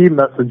started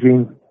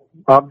e-messaging.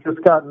 I've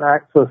just gotten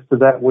access to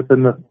that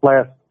within the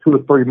last 2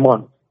 or 3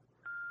 months.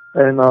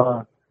 And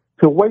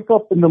to wake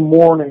up in the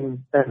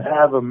morning and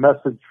have a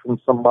message from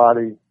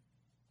somebody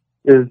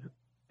is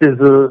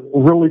a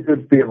really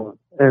good feeling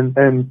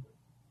and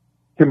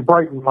can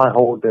brighten my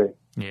whole day.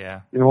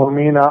 Yeah. You know what I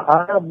mean?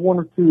 I have one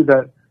or two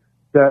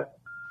that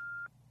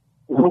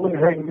really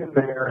hang in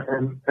there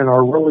and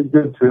are really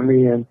good to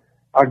me, and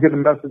I get a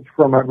message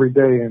from every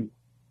day, and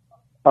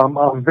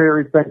I'm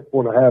very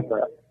thankful to have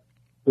that.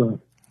 So.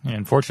 Yeah,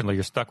 unfortunately,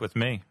 you're stuck with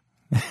me.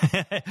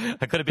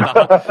 I couldn't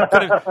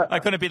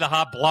be the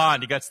hot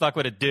blonde. You got stuck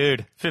with a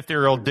dude,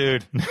 50-year-old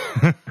dude.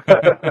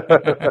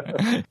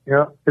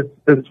 Yeah,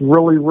 it's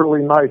really,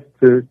 really nice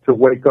to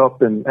wake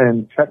up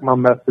and check my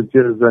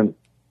messages and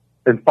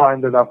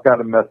find that I've got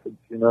a message.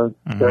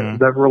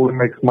 That really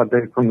makes my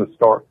day from the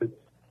start. It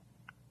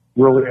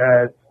really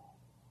adds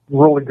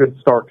really good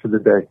start to the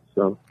day.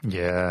 So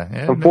yeah.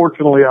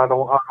 Unfortunately, I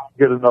don't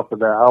get enough of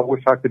that. I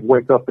wish I could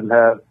wake up and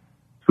have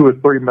 2 or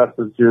 3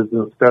 messages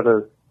instead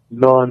of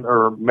none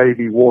or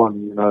maybe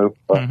one.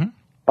 But I'm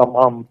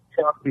trying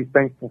to be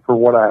thankful for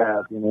what I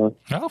have.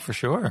 Oh, for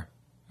sure.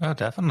 Oh,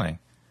 definitely.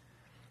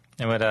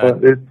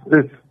 And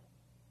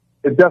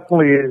it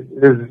definitely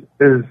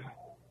is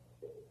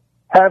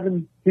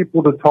having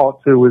people to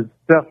talk to is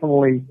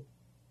definitely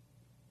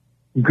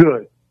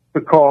good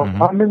because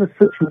I'm in a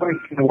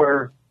situation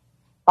where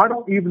I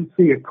don't even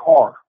see a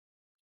car.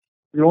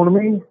 You know what I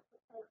mean?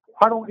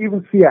 I don't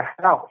even see a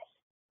house.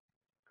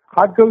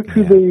 I go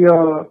to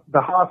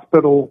the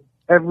hospital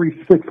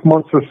every 6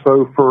 months or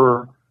so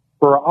for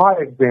an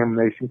eye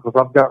examination because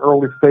I've got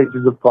early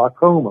stages of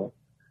glaucoma.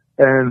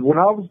 And when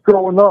I was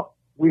growing up,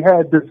 we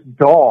had this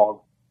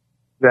dog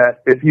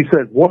that if you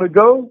said, want to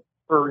go?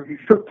 Or you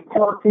shook the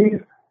car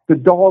keys, the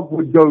dog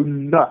would go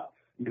nuts.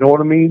 You know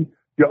what I mean?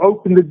 You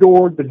open the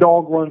door, the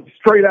dog runs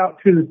straight out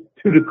to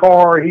the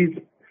car. He's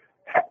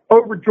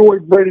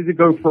overjoyed, ready to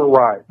go for a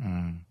ride.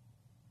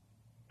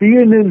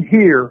 Being in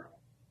here,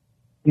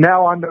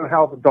 now I know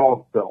how the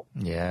dog felt.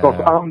 Yeah.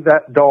 Because I'm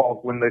that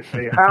dog when they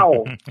say,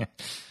 Howell,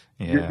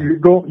 you're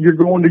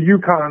going to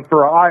Yukon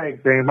for an eye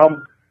exam.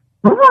 I'm,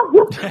 you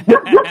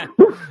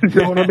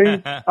know what I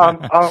mean?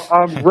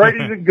 I'm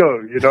ready to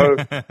go,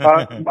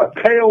 my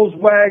tail's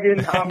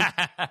wagging.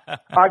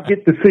 I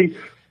get to see.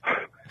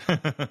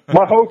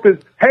 My hope is,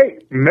 hey,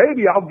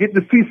 maybe I'll get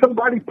to see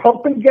somebody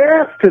pumping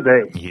gas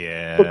today.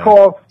 Yeah.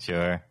 Because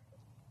sure.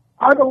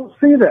 I don't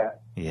see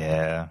that.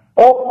 Yeah.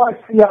 All I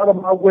see out of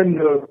my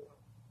window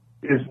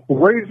is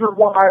razor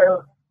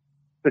wire,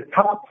 the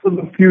tops of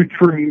a few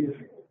trees,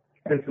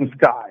 and some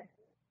sky.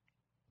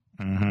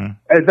 And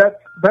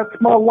that's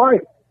my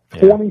life,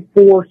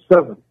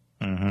 24/7.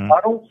 I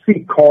don't see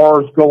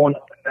cars going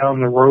up and down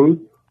the road.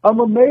 I'm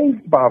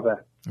amazed by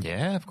that.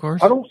 Yeah, of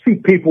course. I don't see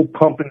people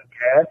pumping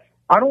gas.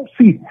 I don't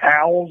see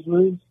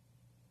houses.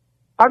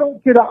 I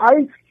don't get an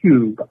ice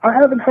cube. I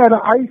haven't had an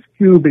ice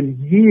cube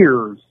in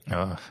years.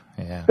 Oh,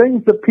 yeah.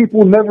 Things that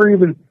people never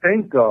even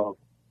think of.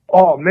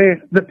 Oh,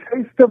 man, the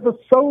taste of a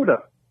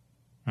soda.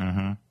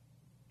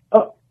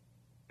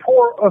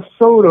 Pour a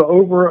soda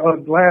over a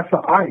glass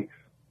of ice.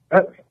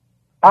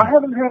 I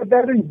haven't had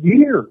that in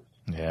years.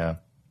 Yeah.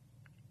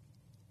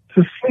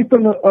 To sleep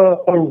in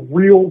a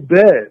real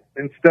bed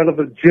instead of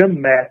a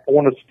gym mat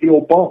on a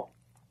steel bunk.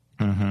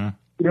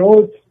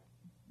 It's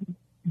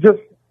just,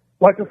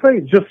 like I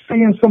say, just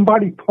seeing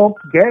somebody pump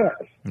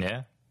gas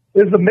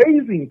is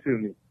amazing to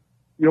me.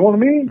 You know what I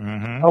mean?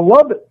 Mm-hmm. I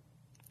love it.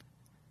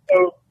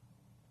 So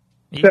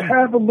You to can-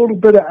 have a little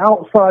bit of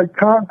outside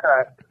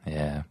contact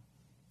yeah.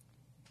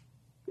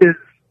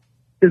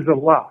 is a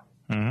lot.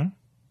 Mm-hmm.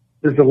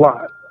 Is a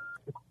lot.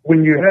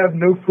 When you have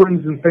no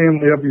friends and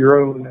family of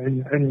your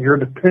own and you're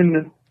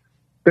dependent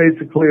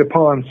basically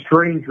upon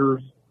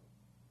strangers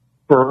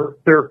for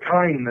their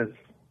kindness,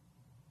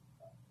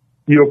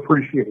 you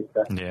appreciate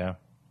that. Yeah.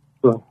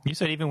 So, You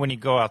said even when you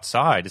go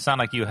outside, it's not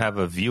like you have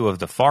a view of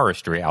the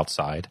forestry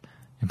outside.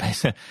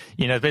 Basically,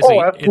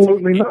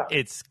 absolutely not.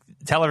 It's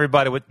tell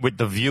everybody what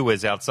the view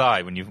is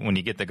outside when you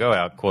get to go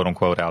out, quote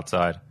unquote,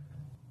 outside.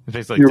 It's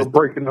basically you were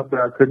breaking up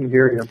there. I couldn't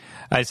hear you.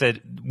 I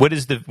said,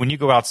 when you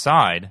go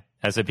outside?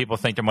 I said, people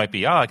think there might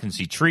be, I can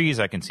see trees,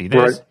 I can see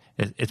this.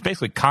 Right. It's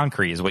basically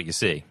concrete is what you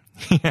see.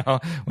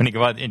 When you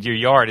go out into your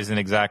yard, isn't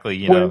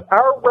exactly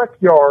Our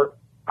rec yard,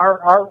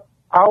 our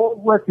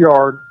rec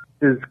yard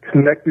is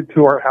connected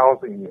to our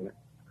housing unit,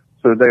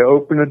 so they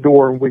open a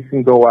door and we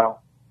can go out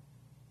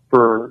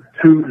for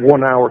 2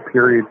 1-hour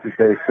periods a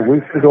day. So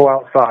we can go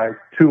outside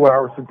 2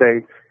 hours a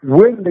day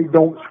when they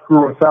don't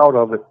screw us out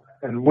of it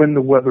and when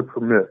the weather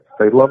permits.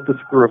 They love to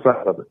screw us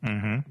out of it.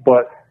 Mm-hmm.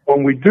 But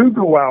when we do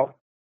go out,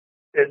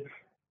 it's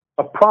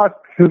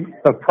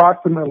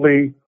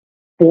approximately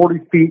 40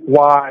 feet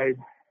wide,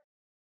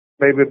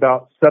 maybe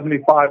about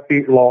 75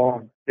 feet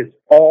long. It's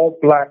all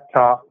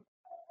blacktop.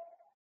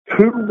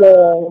 2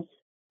 walls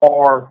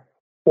are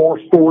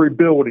 4-story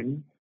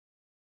buildings,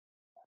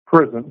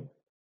 prison.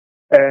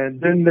 And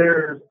then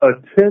there's a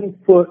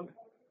 10-foot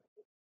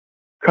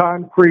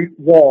concrete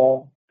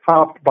wall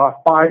topped by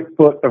 5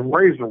 foot of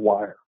razor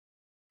wire.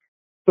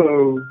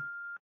 So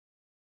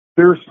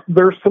there's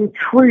some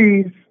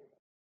trees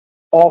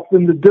off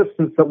in the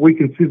distance that we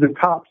can see the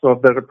tops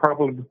of that are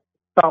probably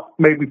about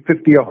maybe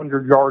 50,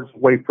 100 yards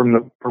away from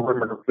the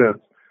perimeter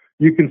fence.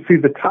 You can see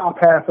the top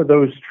half of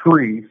those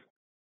trees,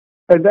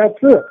 and that's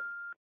it.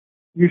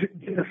 You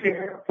can see an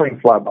airplane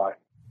fly by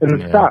in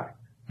the sky.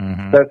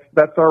 Mm-hmm.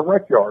 That's our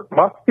rec yard.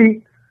 My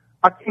feet,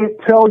 I can't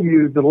tell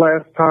you the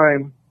last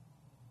time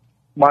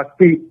my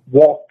feet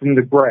walked in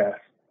the grass,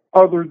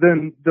 other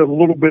than the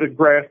little bit of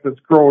grass that's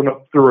growing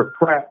up through a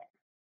crack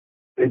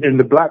in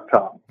the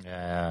blacktop.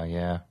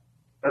 Yeah.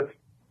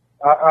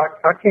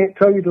 I can't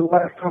tell you the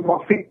last time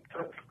my feet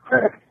touched the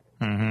grass.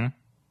 Mm-hmm.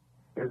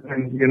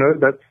 And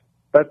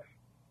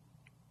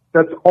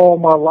that's all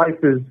my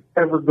life is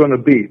ever going to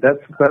be.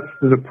 That's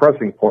the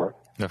depressing part.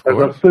 Of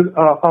course. As I said,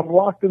 I'm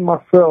locked in my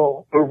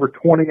cell over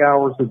 20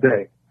 hours a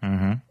day.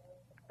 Mm-hmm.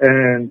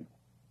 And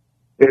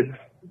it's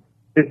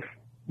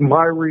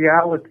my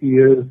reality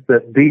is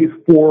that these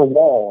 4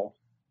 walls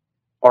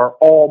are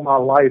all my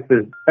life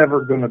is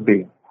ever going to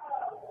be.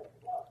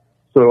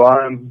 So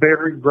I'm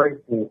very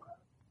grateful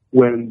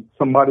when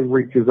somebody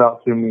reaches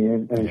out to me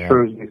and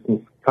shows me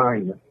some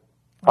kindness.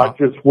 I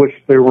just wish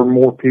there were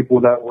more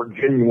people that were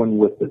genuine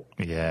with it.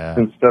 Yeah.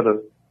 Instead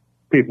of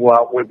people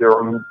out with their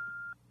own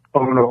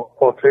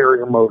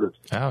ulterior motives.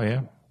 Oh,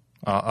 yeah.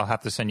 I'll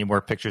have to send you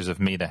more pictures of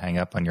me to hang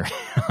up on your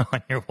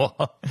on your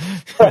wall.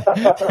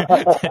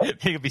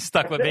 You'll be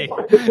stuck with me.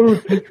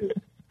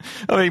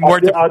 I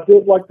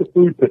did like the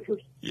food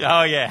pictures.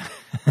 Oh, yeah.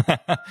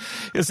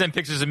 You'll send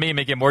pictures of me and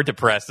make it more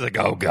depressed. Like,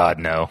 oh, God,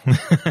 no.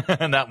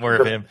 Not more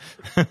of him.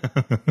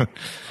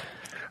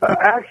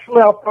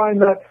 Actually, I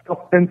find that stuff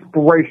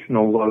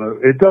inspirational.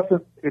 It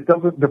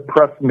doesn't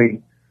depress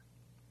me.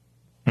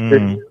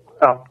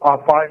 I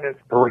find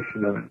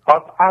inspiration in it.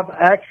 I've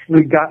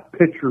actually got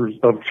pictures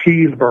of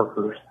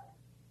cheeseburgers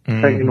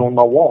hanging on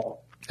my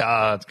wall.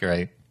 Oh, that's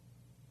great.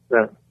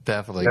 Yeah.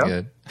 Definitely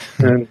good.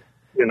 And,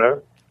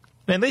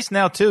 At least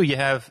now, too, you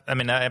have,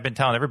 I've been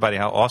telling everybody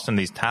how awesome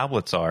these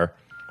tablets are.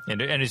 And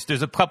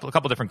there's a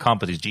couple different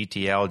companies,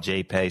 GTL,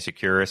 JPay,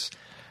 Securus.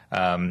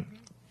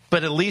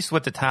 But at least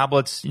with the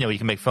tablets, you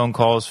can make phone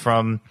calls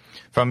from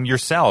your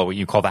cell, what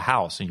you call the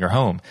house in your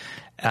home.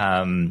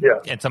 And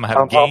some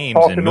have games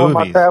I'm talking and movies.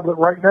 on my tablet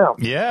right now.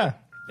 Yeah.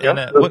 Yeah. And,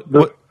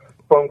 this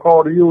phone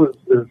call to you is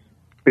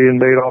being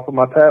made off of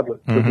my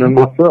tablet, Mm-hmm. in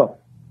my cell.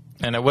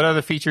 And what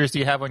other features do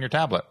you have on your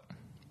tablet?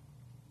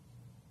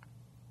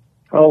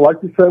 Oh,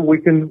 like you said, we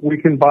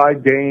can buy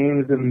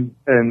games and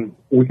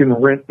we can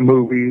rent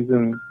movies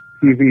and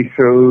TV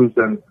shows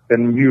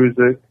and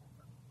music.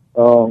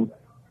 I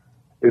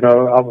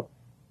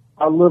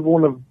live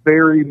on a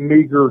very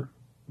meager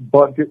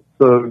budget,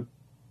 so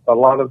a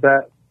lot of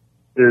that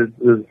is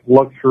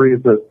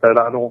luxuries that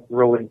I don't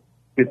really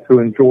get to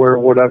enjoy or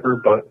whatever.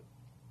 But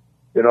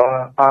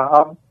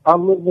I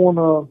live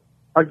on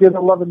I get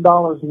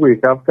 $11 a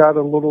week. I've got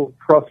a little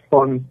trust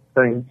fund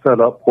thing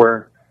set up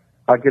where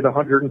I get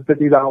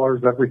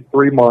 $150 every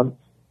 3 months,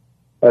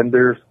 and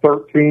there's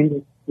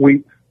 13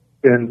 weeks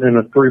in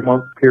a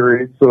 3-month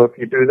period. So if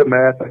you do the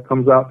math, that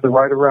comes out to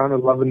right around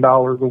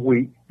 $11 a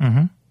week.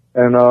 Mm-hmm.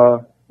 And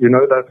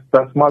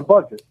that's my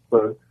budget.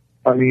 So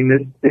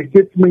it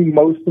gets me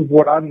most of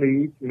what I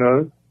need,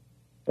 and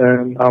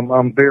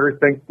I'm very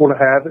thankful to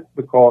have it,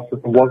 because if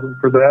it wasn't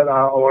for that,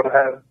 I would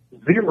have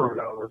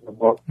 $0 a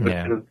month.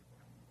 Yeah.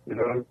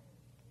 Because,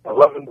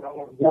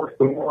 $11 worse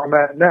than where I'm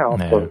at now.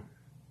 Yeah.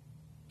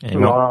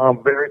 So,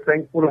 I'm very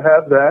thankful to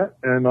have that.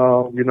 And,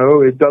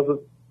 it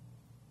doesn't,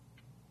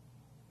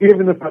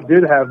 even if I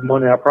did have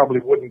money, I probably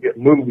wouldn't get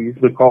movies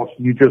because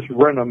you just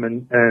rent them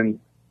and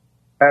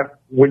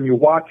when you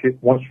watch it,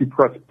 once you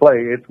press play,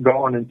 it's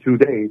gone in 2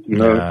 days,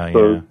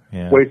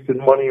 wasting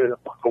money to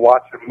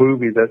watch a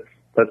movie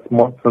that's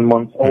months and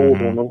months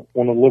old on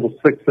a little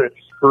 6-inch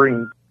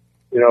screen,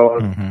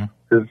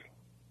 is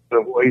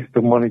a waste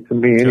of money to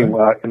me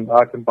anyway.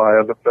 I can buy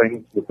other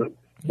things with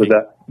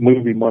that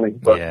movie money.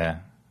 But, yeah,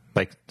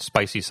 like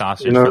spicy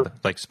sausage,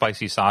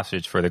 spicy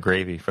sausage for the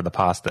gravy for the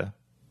pasta.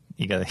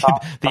 You got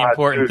the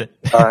important.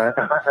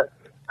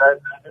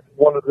 That's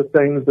one of the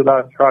things that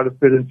I try to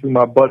fit into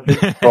my budget.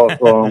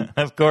 Because,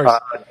 of course, I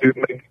do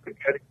make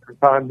spaghetti from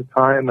time to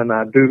time, and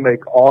I do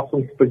make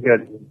awesome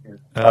spaghetti.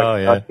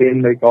 I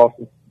can make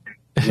awesome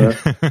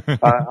spaghetti.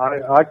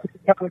 I can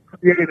get kind of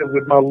creative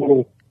with my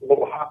little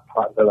hot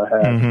pot that I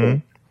have.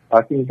 So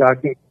I can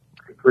get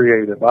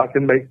creative. I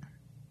can make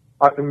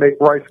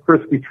Rice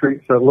Krispie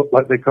treats that look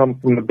like they come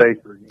from the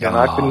bakery, and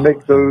I can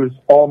make those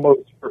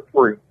almost for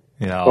free.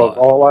 Because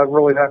all I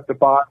really have to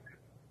buy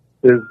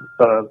is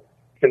a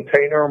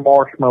container of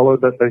marshmallow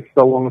that they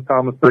sell on the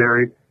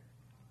commissary,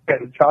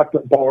 and a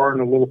chocolate bar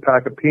and a little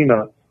pack of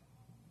peanuts.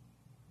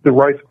 The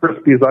Rice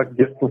Krispies I can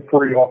get for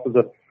free off of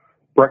the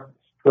breakfast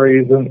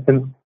trays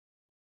and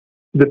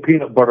the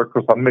peanut butter,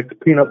 because I mix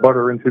peanut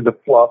butter into the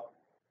fluff.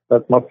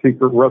 That's my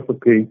secret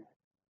recipe.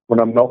 When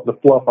I melt the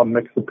fluff, I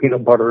mix the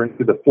peanut butter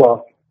into the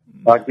fluff.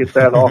 I get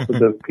that off of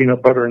the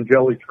peanut butter and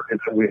jelly trays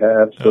that we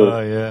have. So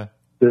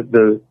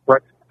the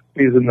Rice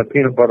Krispies and the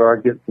peanut butter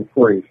I get for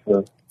free.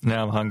 So.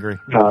 Now I'm hungry.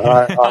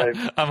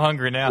 I'm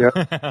hungry now.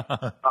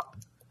 I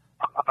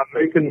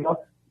make enough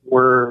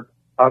where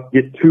I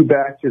get 2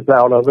 batches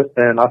out of it,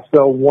 and I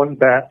sell 1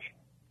 batch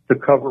to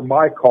cover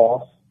my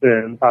costs,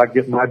 and I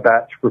get my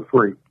batch for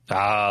free.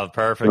 Oh,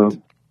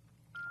 perfect.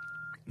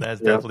 That's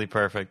definitely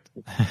perfect.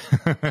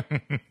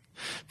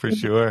 For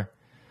sure.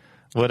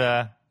 What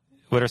are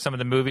some of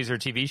the movies or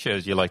TV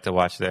shows you like to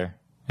watch there?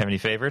 Have any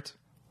favorites?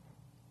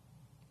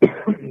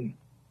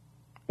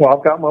 Well,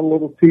 I've got my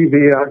little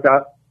TV.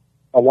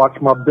 I watch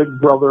my Big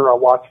Brother. I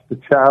watch The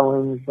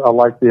Challenge. I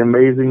like The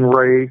Amazing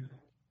Race.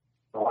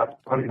 I like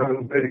Funny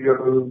Home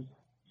Videos,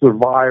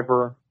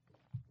 Survivor.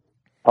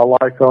 I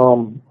like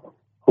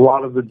a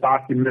lot of the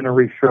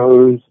documentary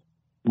shows,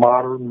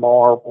 Modern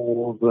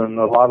Marvels, and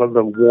a lot of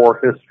the war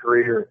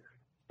history or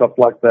stuff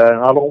like that.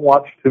 And I don't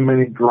watch too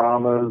many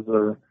dramas,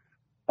 or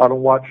I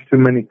don't watch too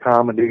many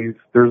comedies.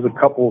 There's a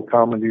couple of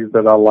comedies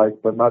that I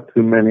like, but not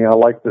too many. I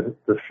like the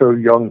show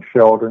Young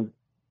Sheldon.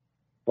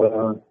 Like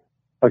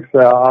I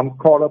say, I'm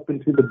caught up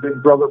into the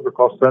Big Brother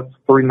because that's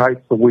 3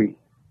 nights a week.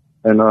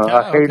 And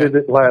I hated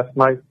it last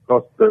night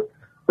because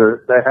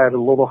they had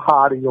a little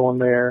hottie on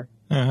there.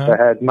 That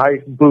had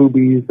nice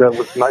boobies that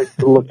was nice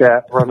to look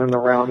at running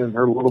around in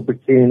her little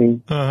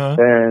bikini.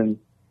 And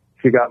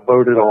she got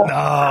voted off.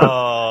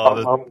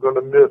 Oh, I'm going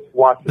to miss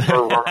watching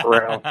her run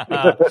around.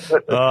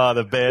 Oh,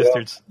 the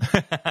bastards.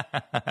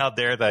 How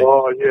dare they?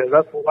 Oh, yeah,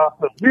 that's what I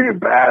said. You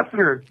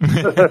bastard!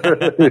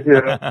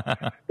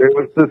 It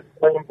was this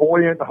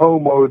flamboyant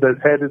homo that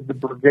headed the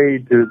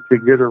brigade to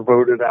get her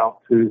voted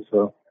out, too.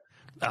 So.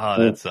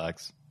 Oh, that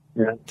sucks.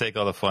 Yeah. Take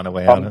all the fun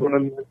away out of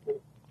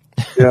it.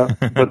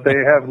 But they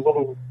have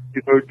little,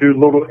 do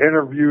little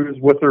interviews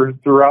with her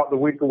throughout the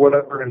week or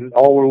whatever, and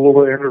all the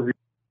little interviews.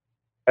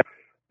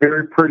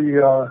 Very pretty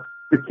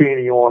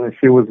bikini on, and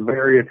she was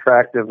very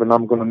attractive, and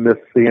I'm going to miss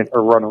seeing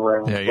her run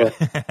around. Yeah.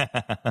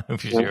 For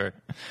sure.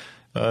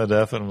 Oh,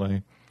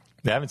 definitely.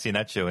 I haven't seen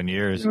that show in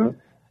years.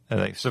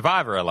 Like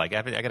Survivor, I like.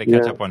 I got to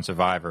catch up on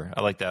Survivor. I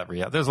like that.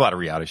 There's a lot of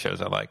reality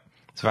shows I like.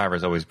 Survivor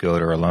is always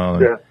good or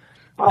Alone. Yeah.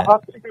 I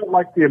think I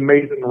like The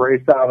Amazing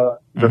Race out of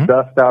the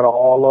best out of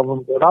all of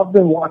them. But I've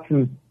been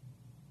watching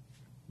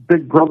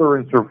Big Brother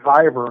and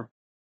Survivor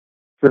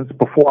since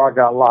before I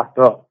got locked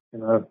up.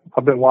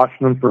 I've been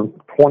watching them for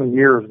 20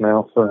 years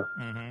now, so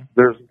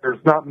there's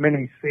not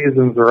many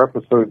seasons or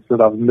episodes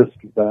that I've missed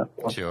with that.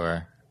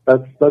 Sure.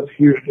 That's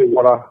usually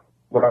what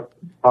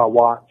I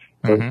watch.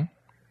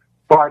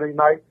 Friday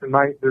night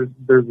tonight,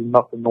 there's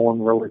nothing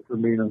on really for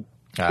me to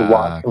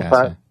watch. In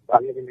fact,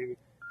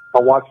 I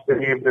watched the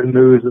evening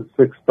news at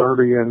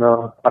 6:30, and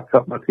I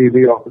cut my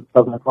TV off at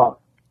 7 o'clock.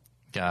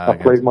 I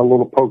played my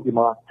little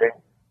Pokemon game.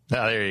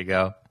 Oh, there you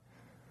go.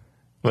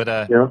 But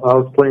I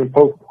was playing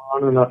Pokemon,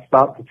 and I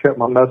stopped to check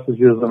my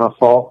messages, and I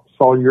saw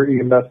your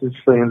e-message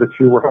saying that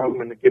you were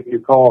home and to give you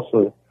a call,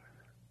 so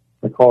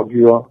I called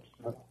you up.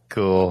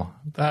 Cool.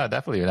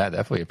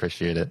 Definitely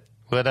appreciate it.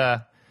 What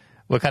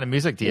kind of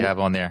music do you have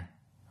on there?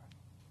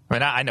 I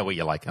mean, I know what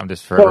you like. I'm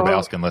just for everybody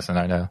else can listen.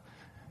 I know.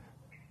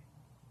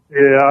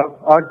 Yeah,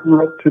 I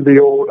grew up to the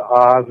old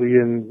Ozzy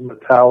and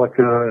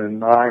Metallica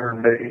and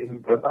Iron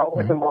Maiden, but I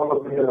like a lot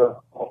of the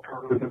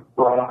alternative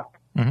rock.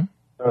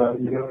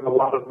 A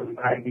lot of the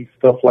 90s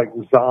stuff like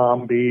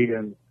Zombie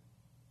and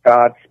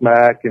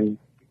Godsmack and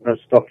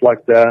stuff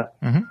like that.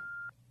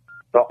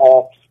 The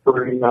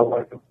Offspring, I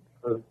like them.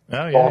 The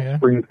Oh, yeah.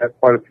 Offspring's got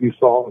quite a few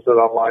songs that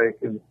I like,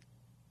 and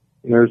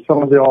there's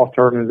some of the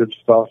alternative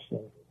stuff.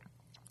 So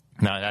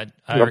No,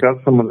 I've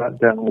got some of that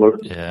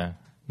downloaded. Yeah.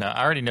 Now,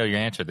 I already know your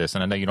answer to this,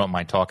 and I know you don't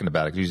mind talking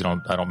about it because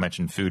I don't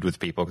mention food with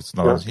people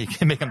because you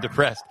can make them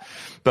depressed.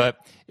 But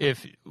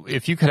if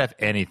you could have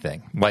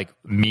anything, like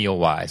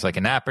meal-wise, like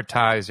an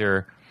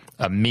appetizer,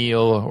 a meal,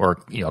 or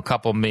a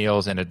couple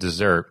meals and a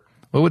dessert,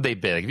 what would they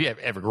be? Like if you have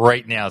ever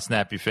right now,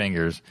 snap your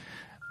fingers,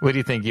 what do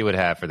you think you would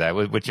have for that?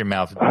 What's your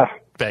mouth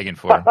begging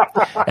for?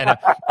 And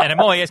I'm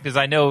only asking because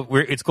I know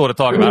it's cool to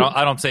talk about.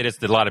 I don't say this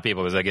to a lot of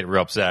people because I get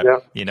real upset,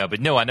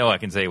 But no, I know I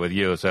can say it with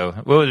you. So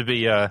what would it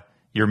be?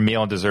 Your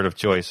meal and dessert of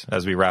choice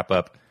as we wrap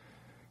up?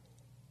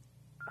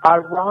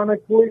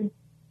 Ironically,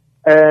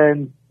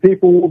 and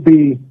people will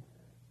be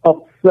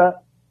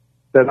upset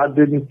that I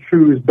didn't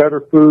choose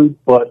better food,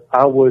 but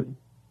I would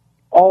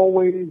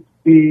always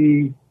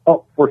be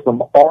up for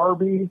some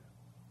Arby's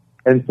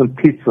and some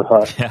Pizza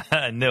Hut.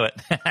 I knew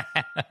it.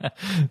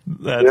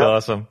 That's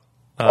awesome.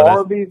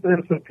 Arby's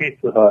and some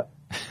Pizza Hut.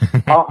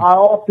 I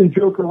often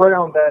joke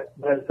around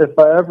that if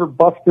I ever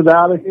busted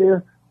out of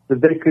here, that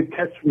they could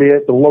catch me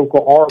at the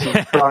local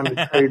Arby's trying to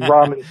trade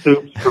ramen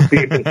soups for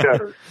beef and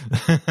cheddar.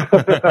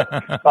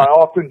 I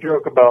often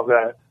joke about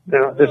that.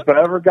 If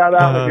I ever got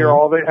out of here,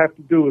 all they have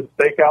to do is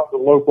stake out the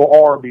local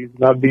Arby's,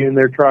 and I'd be in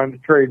there trying to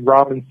trade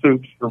ramen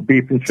soups for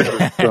beef and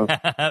cheddar. So,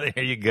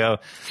 there you go.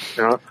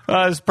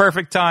 It's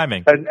perfect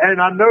timing. And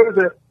I know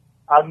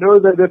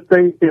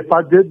that if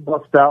I did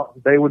bust out,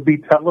 they would be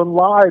telling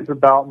lies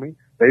about me.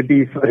 They'd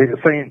be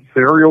saying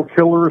serial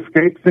killer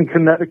escapes in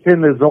Connecticut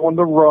and is on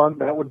the run.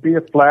 That would be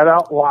a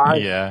flat-out lie.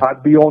 Yeah.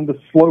 I'd be on the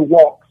slow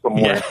walk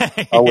somewhere.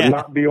 I would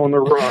not be on the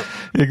run.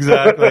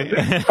 Exactly.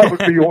 I would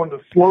be on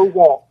the slow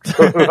walk.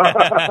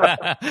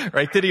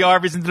 Right to the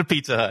Arby's and to the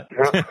Pizza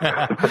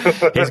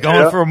Hut. He's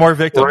going for more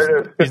victims.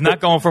 Right. He's not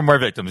going for more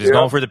victims. He's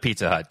going for the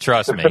Pizza Hut.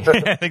 Trust me.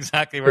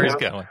 Exactly where he's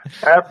going.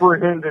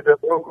 Apprehended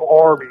at local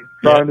Arby's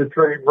trying to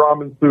trade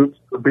ramen soups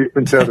for beef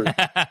and cheddar.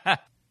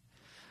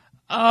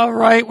 All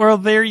right, well,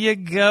 there you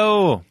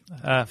go.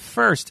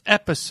 First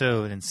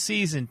episode in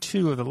Season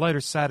 2 of The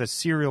Lighter Side of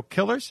Serial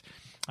Killers.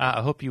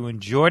 I hope you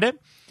enjoyed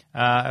it.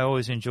 I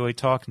always enjoy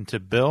talking to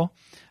Bill.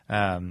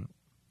 I've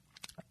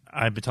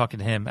been talking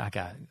to him, I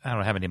don't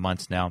know how many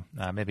months now,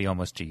 maybe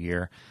almost a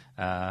year.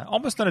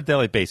 Almost on a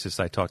daily basis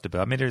I talked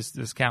about. I mean,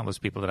 there's countless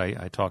people that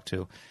I talk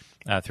to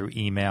through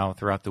email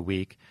throughout the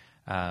week,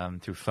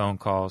 through phone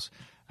calls.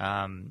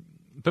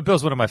 But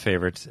Bill's one of my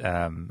favorites.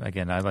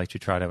 Again, I like to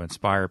try to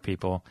inspire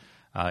people.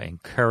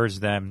 Encourage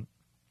them.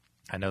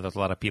 I know there's a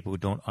lot of people who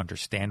don't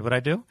understand what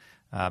I do.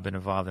 I've been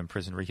involved in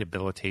prison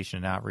rehabilitation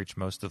and outreach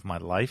most of my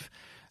life.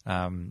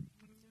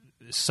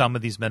 Some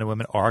of these men and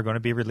women are going to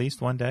be released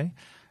one day.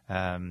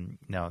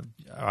 Now,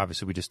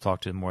 obviously, we just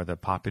talked to more of the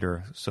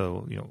popular,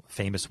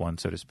 famous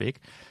ones, so to speak.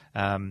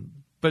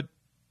 But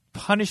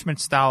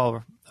punishment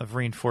style of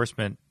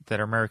reinforcement that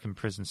our American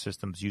prison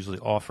systems usually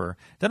offer,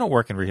 they don't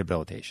work in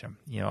rehabilitation.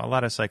 A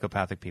lot of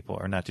psychopathic people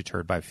are not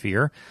deterred by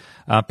fear,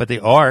 but they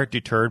are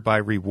deterred by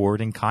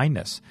reward and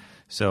kindness.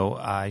 So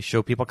I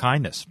show people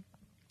kindness.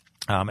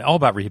 All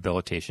about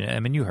rehabilitation. I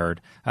mean, you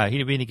heard. He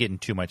didn't get in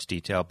too much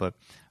detail, but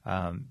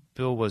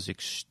Bill was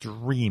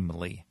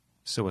extremely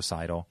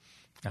suicidal,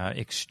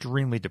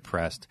 extremely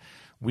depressed.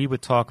 We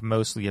would talk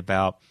mostly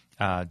about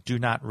do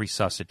not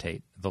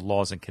resuscitate, the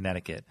laws in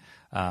Connecticut.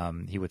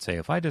 He would say,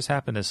 if I just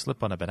happen to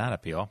slip on a banana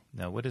peel,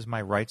 now what is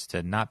my rights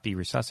to not be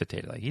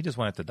resuscitated? Like, he just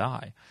wanted to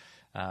die.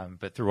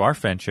 But through our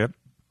friendship,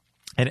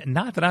 and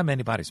not that I'm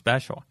anybody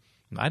special,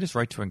 I just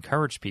write to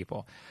encourage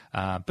people.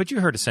 But you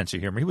heard a sense of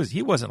humor.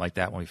 He wasn't like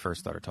that when we first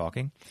started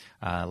talking,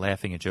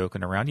 laughing and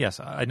joking around. Yes,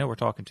 I know we're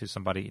talking to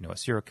somebody, a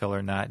serial killer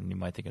or not, and you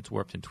might think it's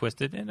warped and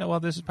twisted. And, well,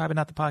 this is probably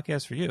not the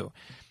podcast for you.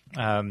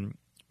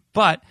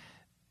 But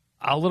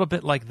a little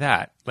bit like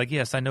that. Like,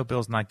 yes, I know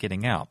Bill's not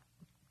getting out.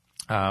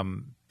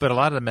 But a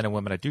lot of the men and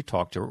women I do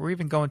talk to, or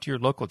even going to your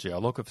local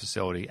jail, local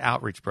facility,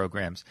 outreach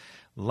programs,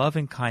 love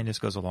and kindness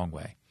goes a long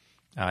way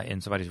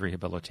in somebody's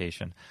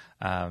rehabilitation.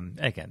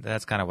 Again,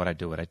 that's kind of what I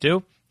do.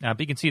 But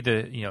you can see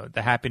the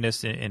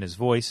happiness in his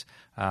voice.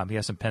 He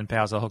has some pen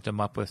pals I hooked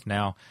him up with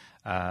now,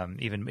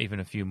 even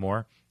a few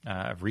more.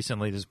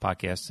 Recently, this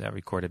podcast I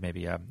recorded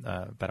maybe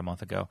about a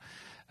month ago.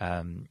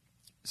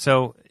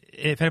 So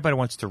if anybody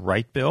wants to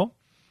write Bill,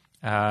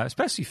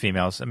 especially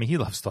females. I mean, he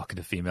loves talking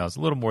to females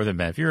a little more than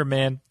men. If you're a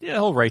man, yeah,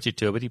 he'll write you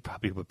too, but he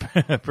probably would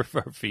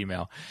prefer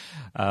female.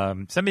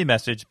 Send me a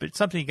message, but it's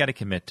something you got to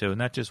commit to,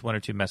 not just one or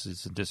two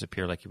messages and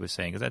disappear like he was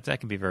saying, because that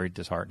can be very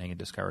disheartening and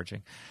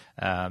discouraging.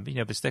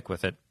 But stick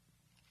with it.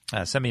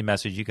 Send me a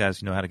message. You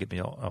guys know how to get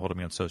a hold of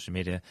me on social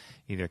media,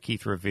 either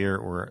Keith Revere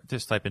or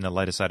just type in the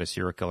Lighter Side of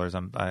Serial Killers.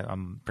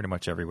 I'm pretty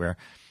much everywhere.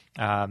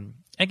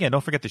 Again,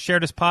 don't forget to share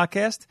this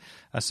podcast,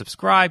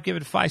 subscribe, give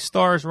it 5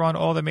 stars. We're on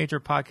all the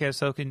major podcast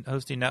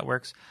hosting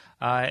networks.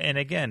 And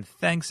again,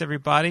 thanks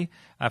everybody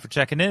for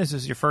checking in. If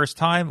this is your first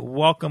time,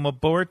 welcome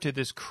aboard to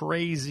this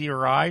crazy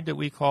ride that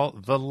we call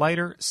The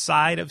Lighter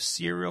Side of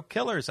Serial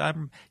Killers.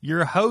 I'm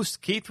your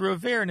host, Keith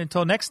Revere, and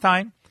until next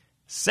time,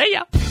 see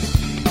ya!